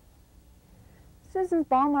first. Susan's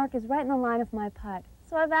ball mark is right in the line of my putt,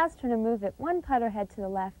 so I've asked her to move it 1 putter head to the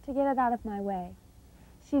left to get it out of my way.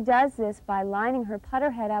 She does this by lining her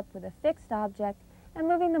putter head up with a fixed object and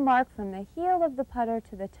moving the mark from the heel of the putter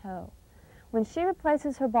to the toe. When she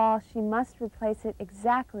replaces her ball, she must replace it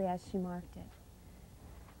exactly as she marked it.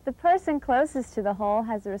 The person closest to the hole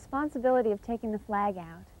has the responsibility of taking the flag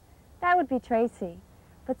out. That would be Tracy,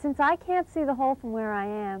 but since I can't see the hole from where I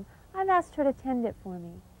am, I've asked her to tend it for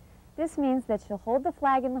me. This means that she'll hold the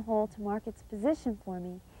flag in the hole to mark its position for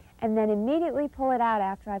me, and then immediately pull it out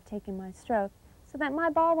after I've taken my stroke, so that my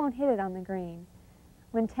ball won't hit it on the green.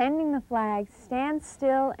 When tending the flag, stand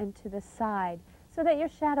still and to the side, so that your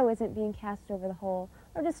shadow isn't being cast over the hole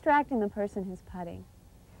or distracting the person who's putting.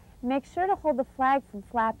 Make sure to hold the flag from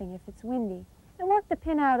flapping if it's windy, and work the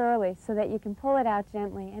pin out early so that you can pull it out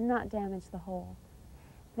gently and not damage the hole.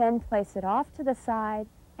 Then place it off to the side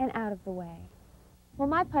and out of the way. Well,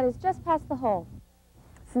 my putt is just past the hole.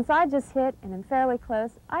 Since I just hit and am fairly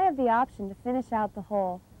close, I have the option to finish out the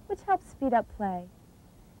hole, which helps speed up play.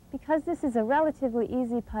 Because this is a relatively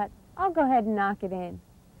easy putt, I'll go ahead and knock it in.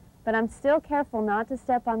 But I'm still careful not to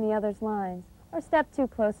step on the other's lines or step too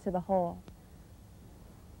close to the hole.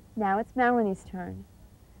 Now it's Melanie's turn.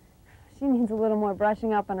 She needs a little more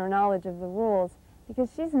brushing up on her knowledge of the rules because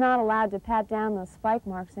she's not allowed to pat down those spike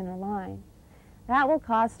marks in her line. That will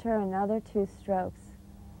cost her another 2 strokes.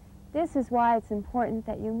 This is why it's important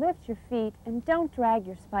that you lift your feet and don't drag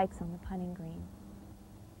your spikes on the putting green.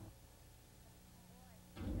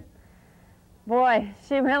 Boy,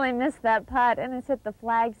 she really missed that putt and it's hit the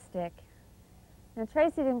flag stick. Now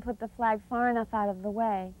Tracy didn't put the flag far enough out of the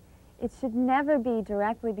way. It should never be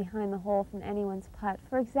directly behind the hole from anyone's putt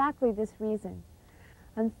for exactly this reason.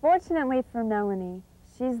 Unfortunately for Melanie,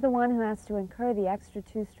 she's the one who has to incur the extra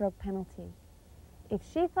 2-stroke penalty. If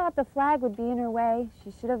she thought the flag would be in her way,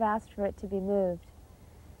 she should have asked for it to be moved.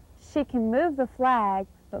 She can move the flag,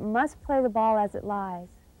 but must play the ball as it lies.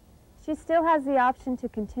 She still has the option to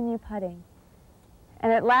continue putting.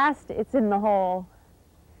 And at last, it's in the hole.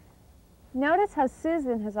 Notice how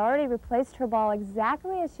Susan has already replaced her ball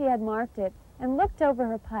exactly as she had marked it and looked over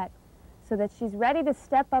her putt so that she's ready to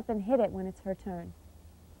step up and hit it when it's her turn.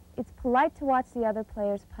 It's polite to watch the other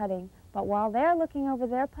players putting, but while they're looking over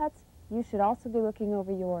their putts, you should also be looking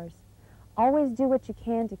over yours. Always do what you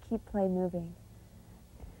can to keep play moving.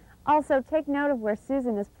 Also, take note of where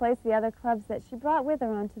Susan has placed the other clubs that she brought with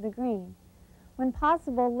her onto the green. When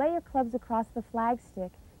possible, lay your clubs across the flag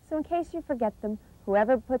stick, so in case you forget them,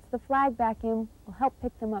 whoever puts the flag back in will help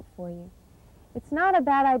pick them up for you. It's not a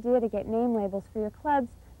bad idea to get name labels for your clubs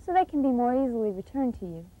so they can be more easily returned to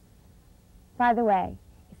you. By the way,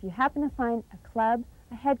 if you happen to find a club,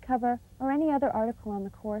 a head cover, or any other article on the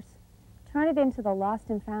course, turn it into the lost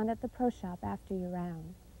and found at the pro shop after your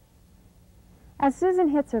round. As Susan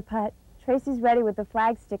hits her putt, Tracy's ready with the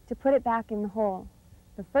flag stick to put it back in the hole.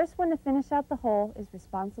 The first one to finish out the hole is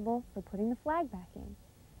responsible for putting the flag back in.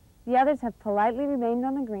 The others have politely remained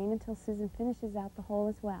on the green until Susan finishes out the hole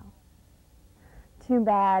as well. Too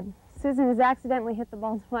bad. Susan has accidentally hit the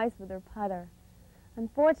ball twice with her putter.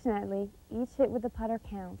 Unfortunately, each hit with the putter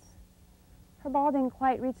counts. Her ball didn't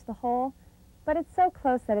quite reach the hole, but it's so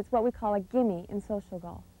close that it's what we call a gimme in social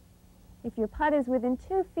golf. If your putt is within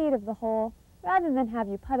 2 feet of the hole, rather than have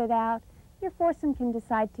you putt it out, your foursome can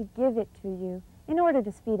decide to give it to you in order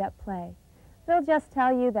to speed up play. They'll just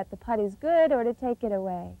tell you that the putt is good or to take it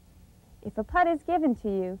away. If a putt is given to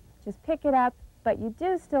you, just pick it up, but you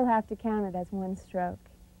do still have to count it as 1 stroke.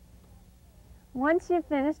 Once you've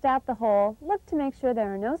finished out the hole, look to make sure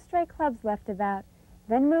there are no stray clubs left about.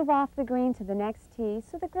 Then move off the green to the next tee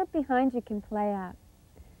so the group behind you can play out.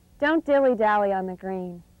 Don't dilly-dally on the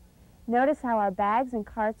green. Notice how our bags and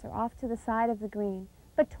carts are off to the side of the green,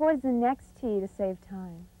 but towards the next tee to save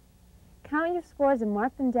time. Count your scores and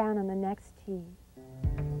mark them down on the next tee.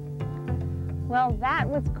 Well, that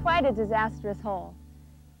was quite a disastrous hole.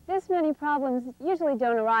 This many problems usually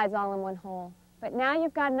don't arise all in one hole, but now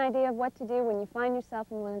you've got an idea of what to do when you find yourself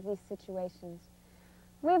in one of these situations.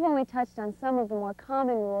 We've only touched on some of the more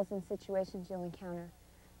common rules and situations you'll encounter.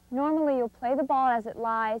 Normally, you'll play the ball as it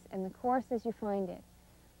lies and the course as you find it.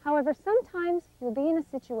 However, sometimes you'll be in a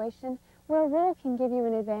situation where a rule can give you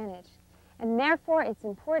an advantage, and therefore it's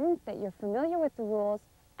important that you're familiar with the rules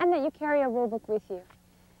and that you carry a rule book with you.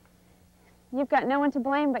 You've got no one to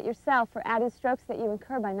blame but yourself for added strokes that you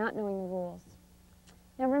incur by not knowing the rules.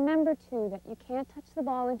 Now remember, too, that you can't touch the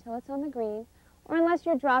ball until it's on the green or unless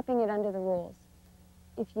you're dropping it under the rules.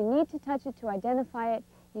 If you need to touch it to identify it,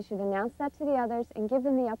 you should announce that to the others and give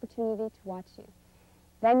them the opportunity to watch you.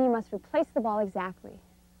 Then you must replace the ball exactly,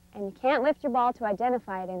 and you can't lift your ball to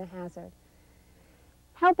identify it in a hazard.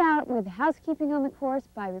 Help out with housekeeping on the course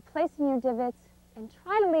by replacing your divots and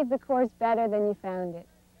try to leave the course better than you found it.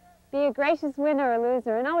 Be a gracious winner or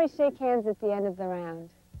loser and always shake hands at the end of the round.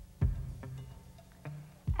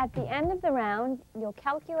 At the end of the round, you'll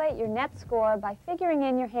calculate your net score by figuring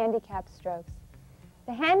in your handicap strokes.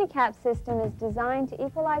 The handicap system is designed to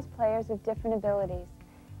equalize players of different abilities.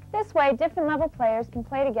 This way, different level players can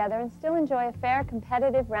play together and still enjoy a fair,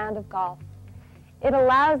 competitive round of golf. It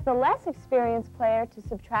allows the less experienced player to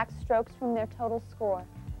subtract strokes from their total score.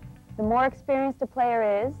 The more experienced a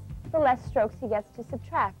player is, the less strokes he gets to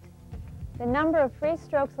subtract. The number of free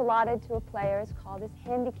strokes allotted to a player is called his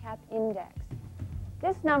handicap index.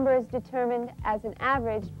 This number is determined as an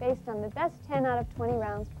average based on the best 10 out of 20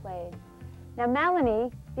 rounds played. Now,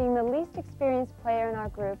 Melanie, being the least experienced player in our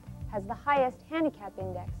group, has the highest handicap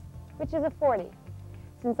index, which is a 40.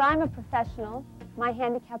 Since I'm a professional, my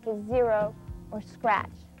handicap is 0 or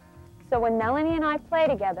scratch. So when Melanie and I play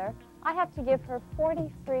together, I have to give her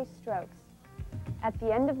 43 strokes. At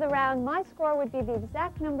the end of the round, my score would be the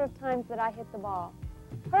exact number of times that I hit the ball.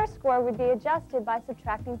 Her score would be adjusted by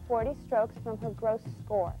subtracting 40 strokes from her gross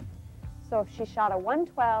score. So if she shot a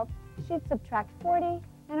 112, she'd subtract 40,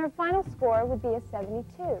 and her final score would be a 72.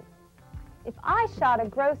 If I shot a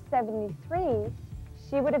gross 73,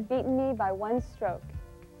 she would have beaten me by 1 stroke.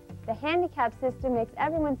 The handicap system makes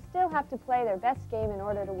everyone still have to play their best game in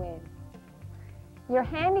order to win. Your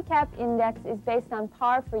handicap index is based on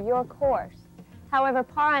par for your course. However,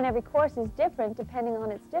 par on every course is different depending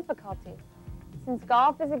on its difficulty. Since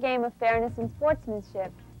golf is a game of fairness and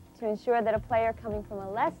sportsmanship, to ensure that a player coming from a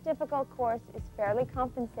less difficult course is fairly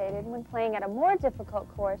compensated when playing at a more difficult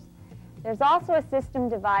course, there's also a system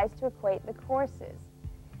devised to equate the courses.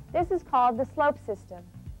 This is called the slope system.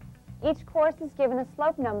 Each course is given a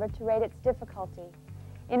slope number to rate its difficulty.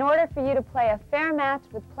 In order for you to play a fair match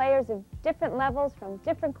with players of different levels from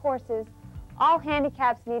different courses, all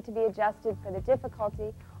handicaps need to be adjusted for the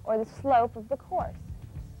difficulty or the slope of the course.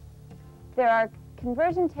 There are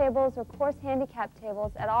conversion tables or course handicap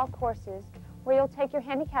tables at all courses where you'll take your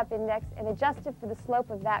handicap index and adjust it for the slope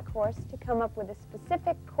of that course to come up with a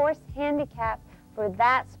specific course handicap for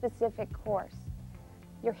that specific course.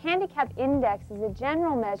 Your handicap index is a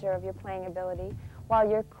general measure of your playing ability, while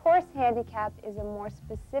your course handicap is a more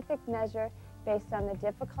specific measure based on the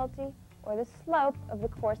difficulty or the slope of the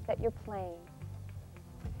course that you're playing.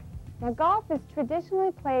 Now, golf is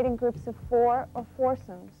traditionally played in groups of 4 or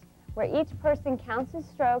foursomes, where each person counts his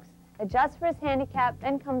strokes, adjusts for his handicap,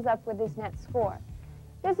 then comes up with his net score.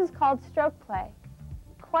 This is called stroke play.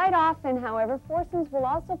 Quite often, however, foursomes will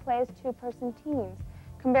also play as 2-person teams,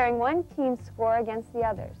 comparing one team's score against the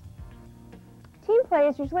others. Team play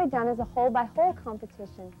is usually done as a hole-by-hole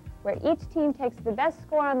competition, where each team takes the best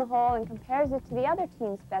score on the hole and compares it to the other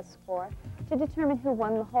team's best score to determine who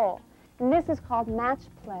won the hole. And this is called match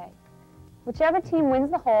play. Whichever team wins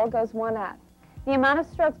the hole goes 1 up. The amount of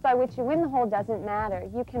strokes by which you win the hole doesn't matter.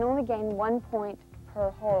 You can only gain 1 point per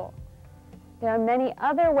hole. There are many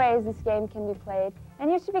other ways this game can be played,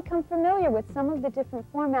 and you should become familiar with some of the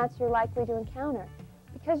different formats you're likely to encounter,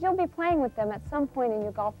 because you'll be playing with them at some point in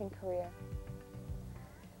your golfing career.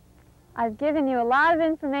 I've given you a lot of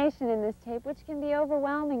information in this tape, which can be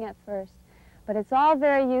overwhelming at first, but it's all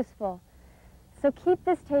very useful. So keep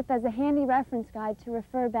this tape as a handy reference guide to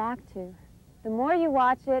refer back to. The more you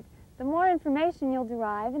watch it, the more information you'll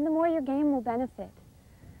derive, and the more your game will benefit.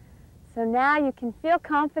 So now you can feel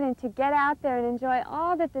confident to get out there and enjoy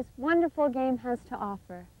all that this wonderful game has to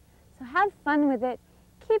offer. So have fun with it,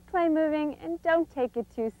 keep play moving, and don't take it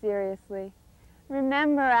too seriously.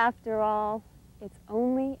 Remember, after all, it's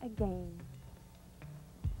only a game.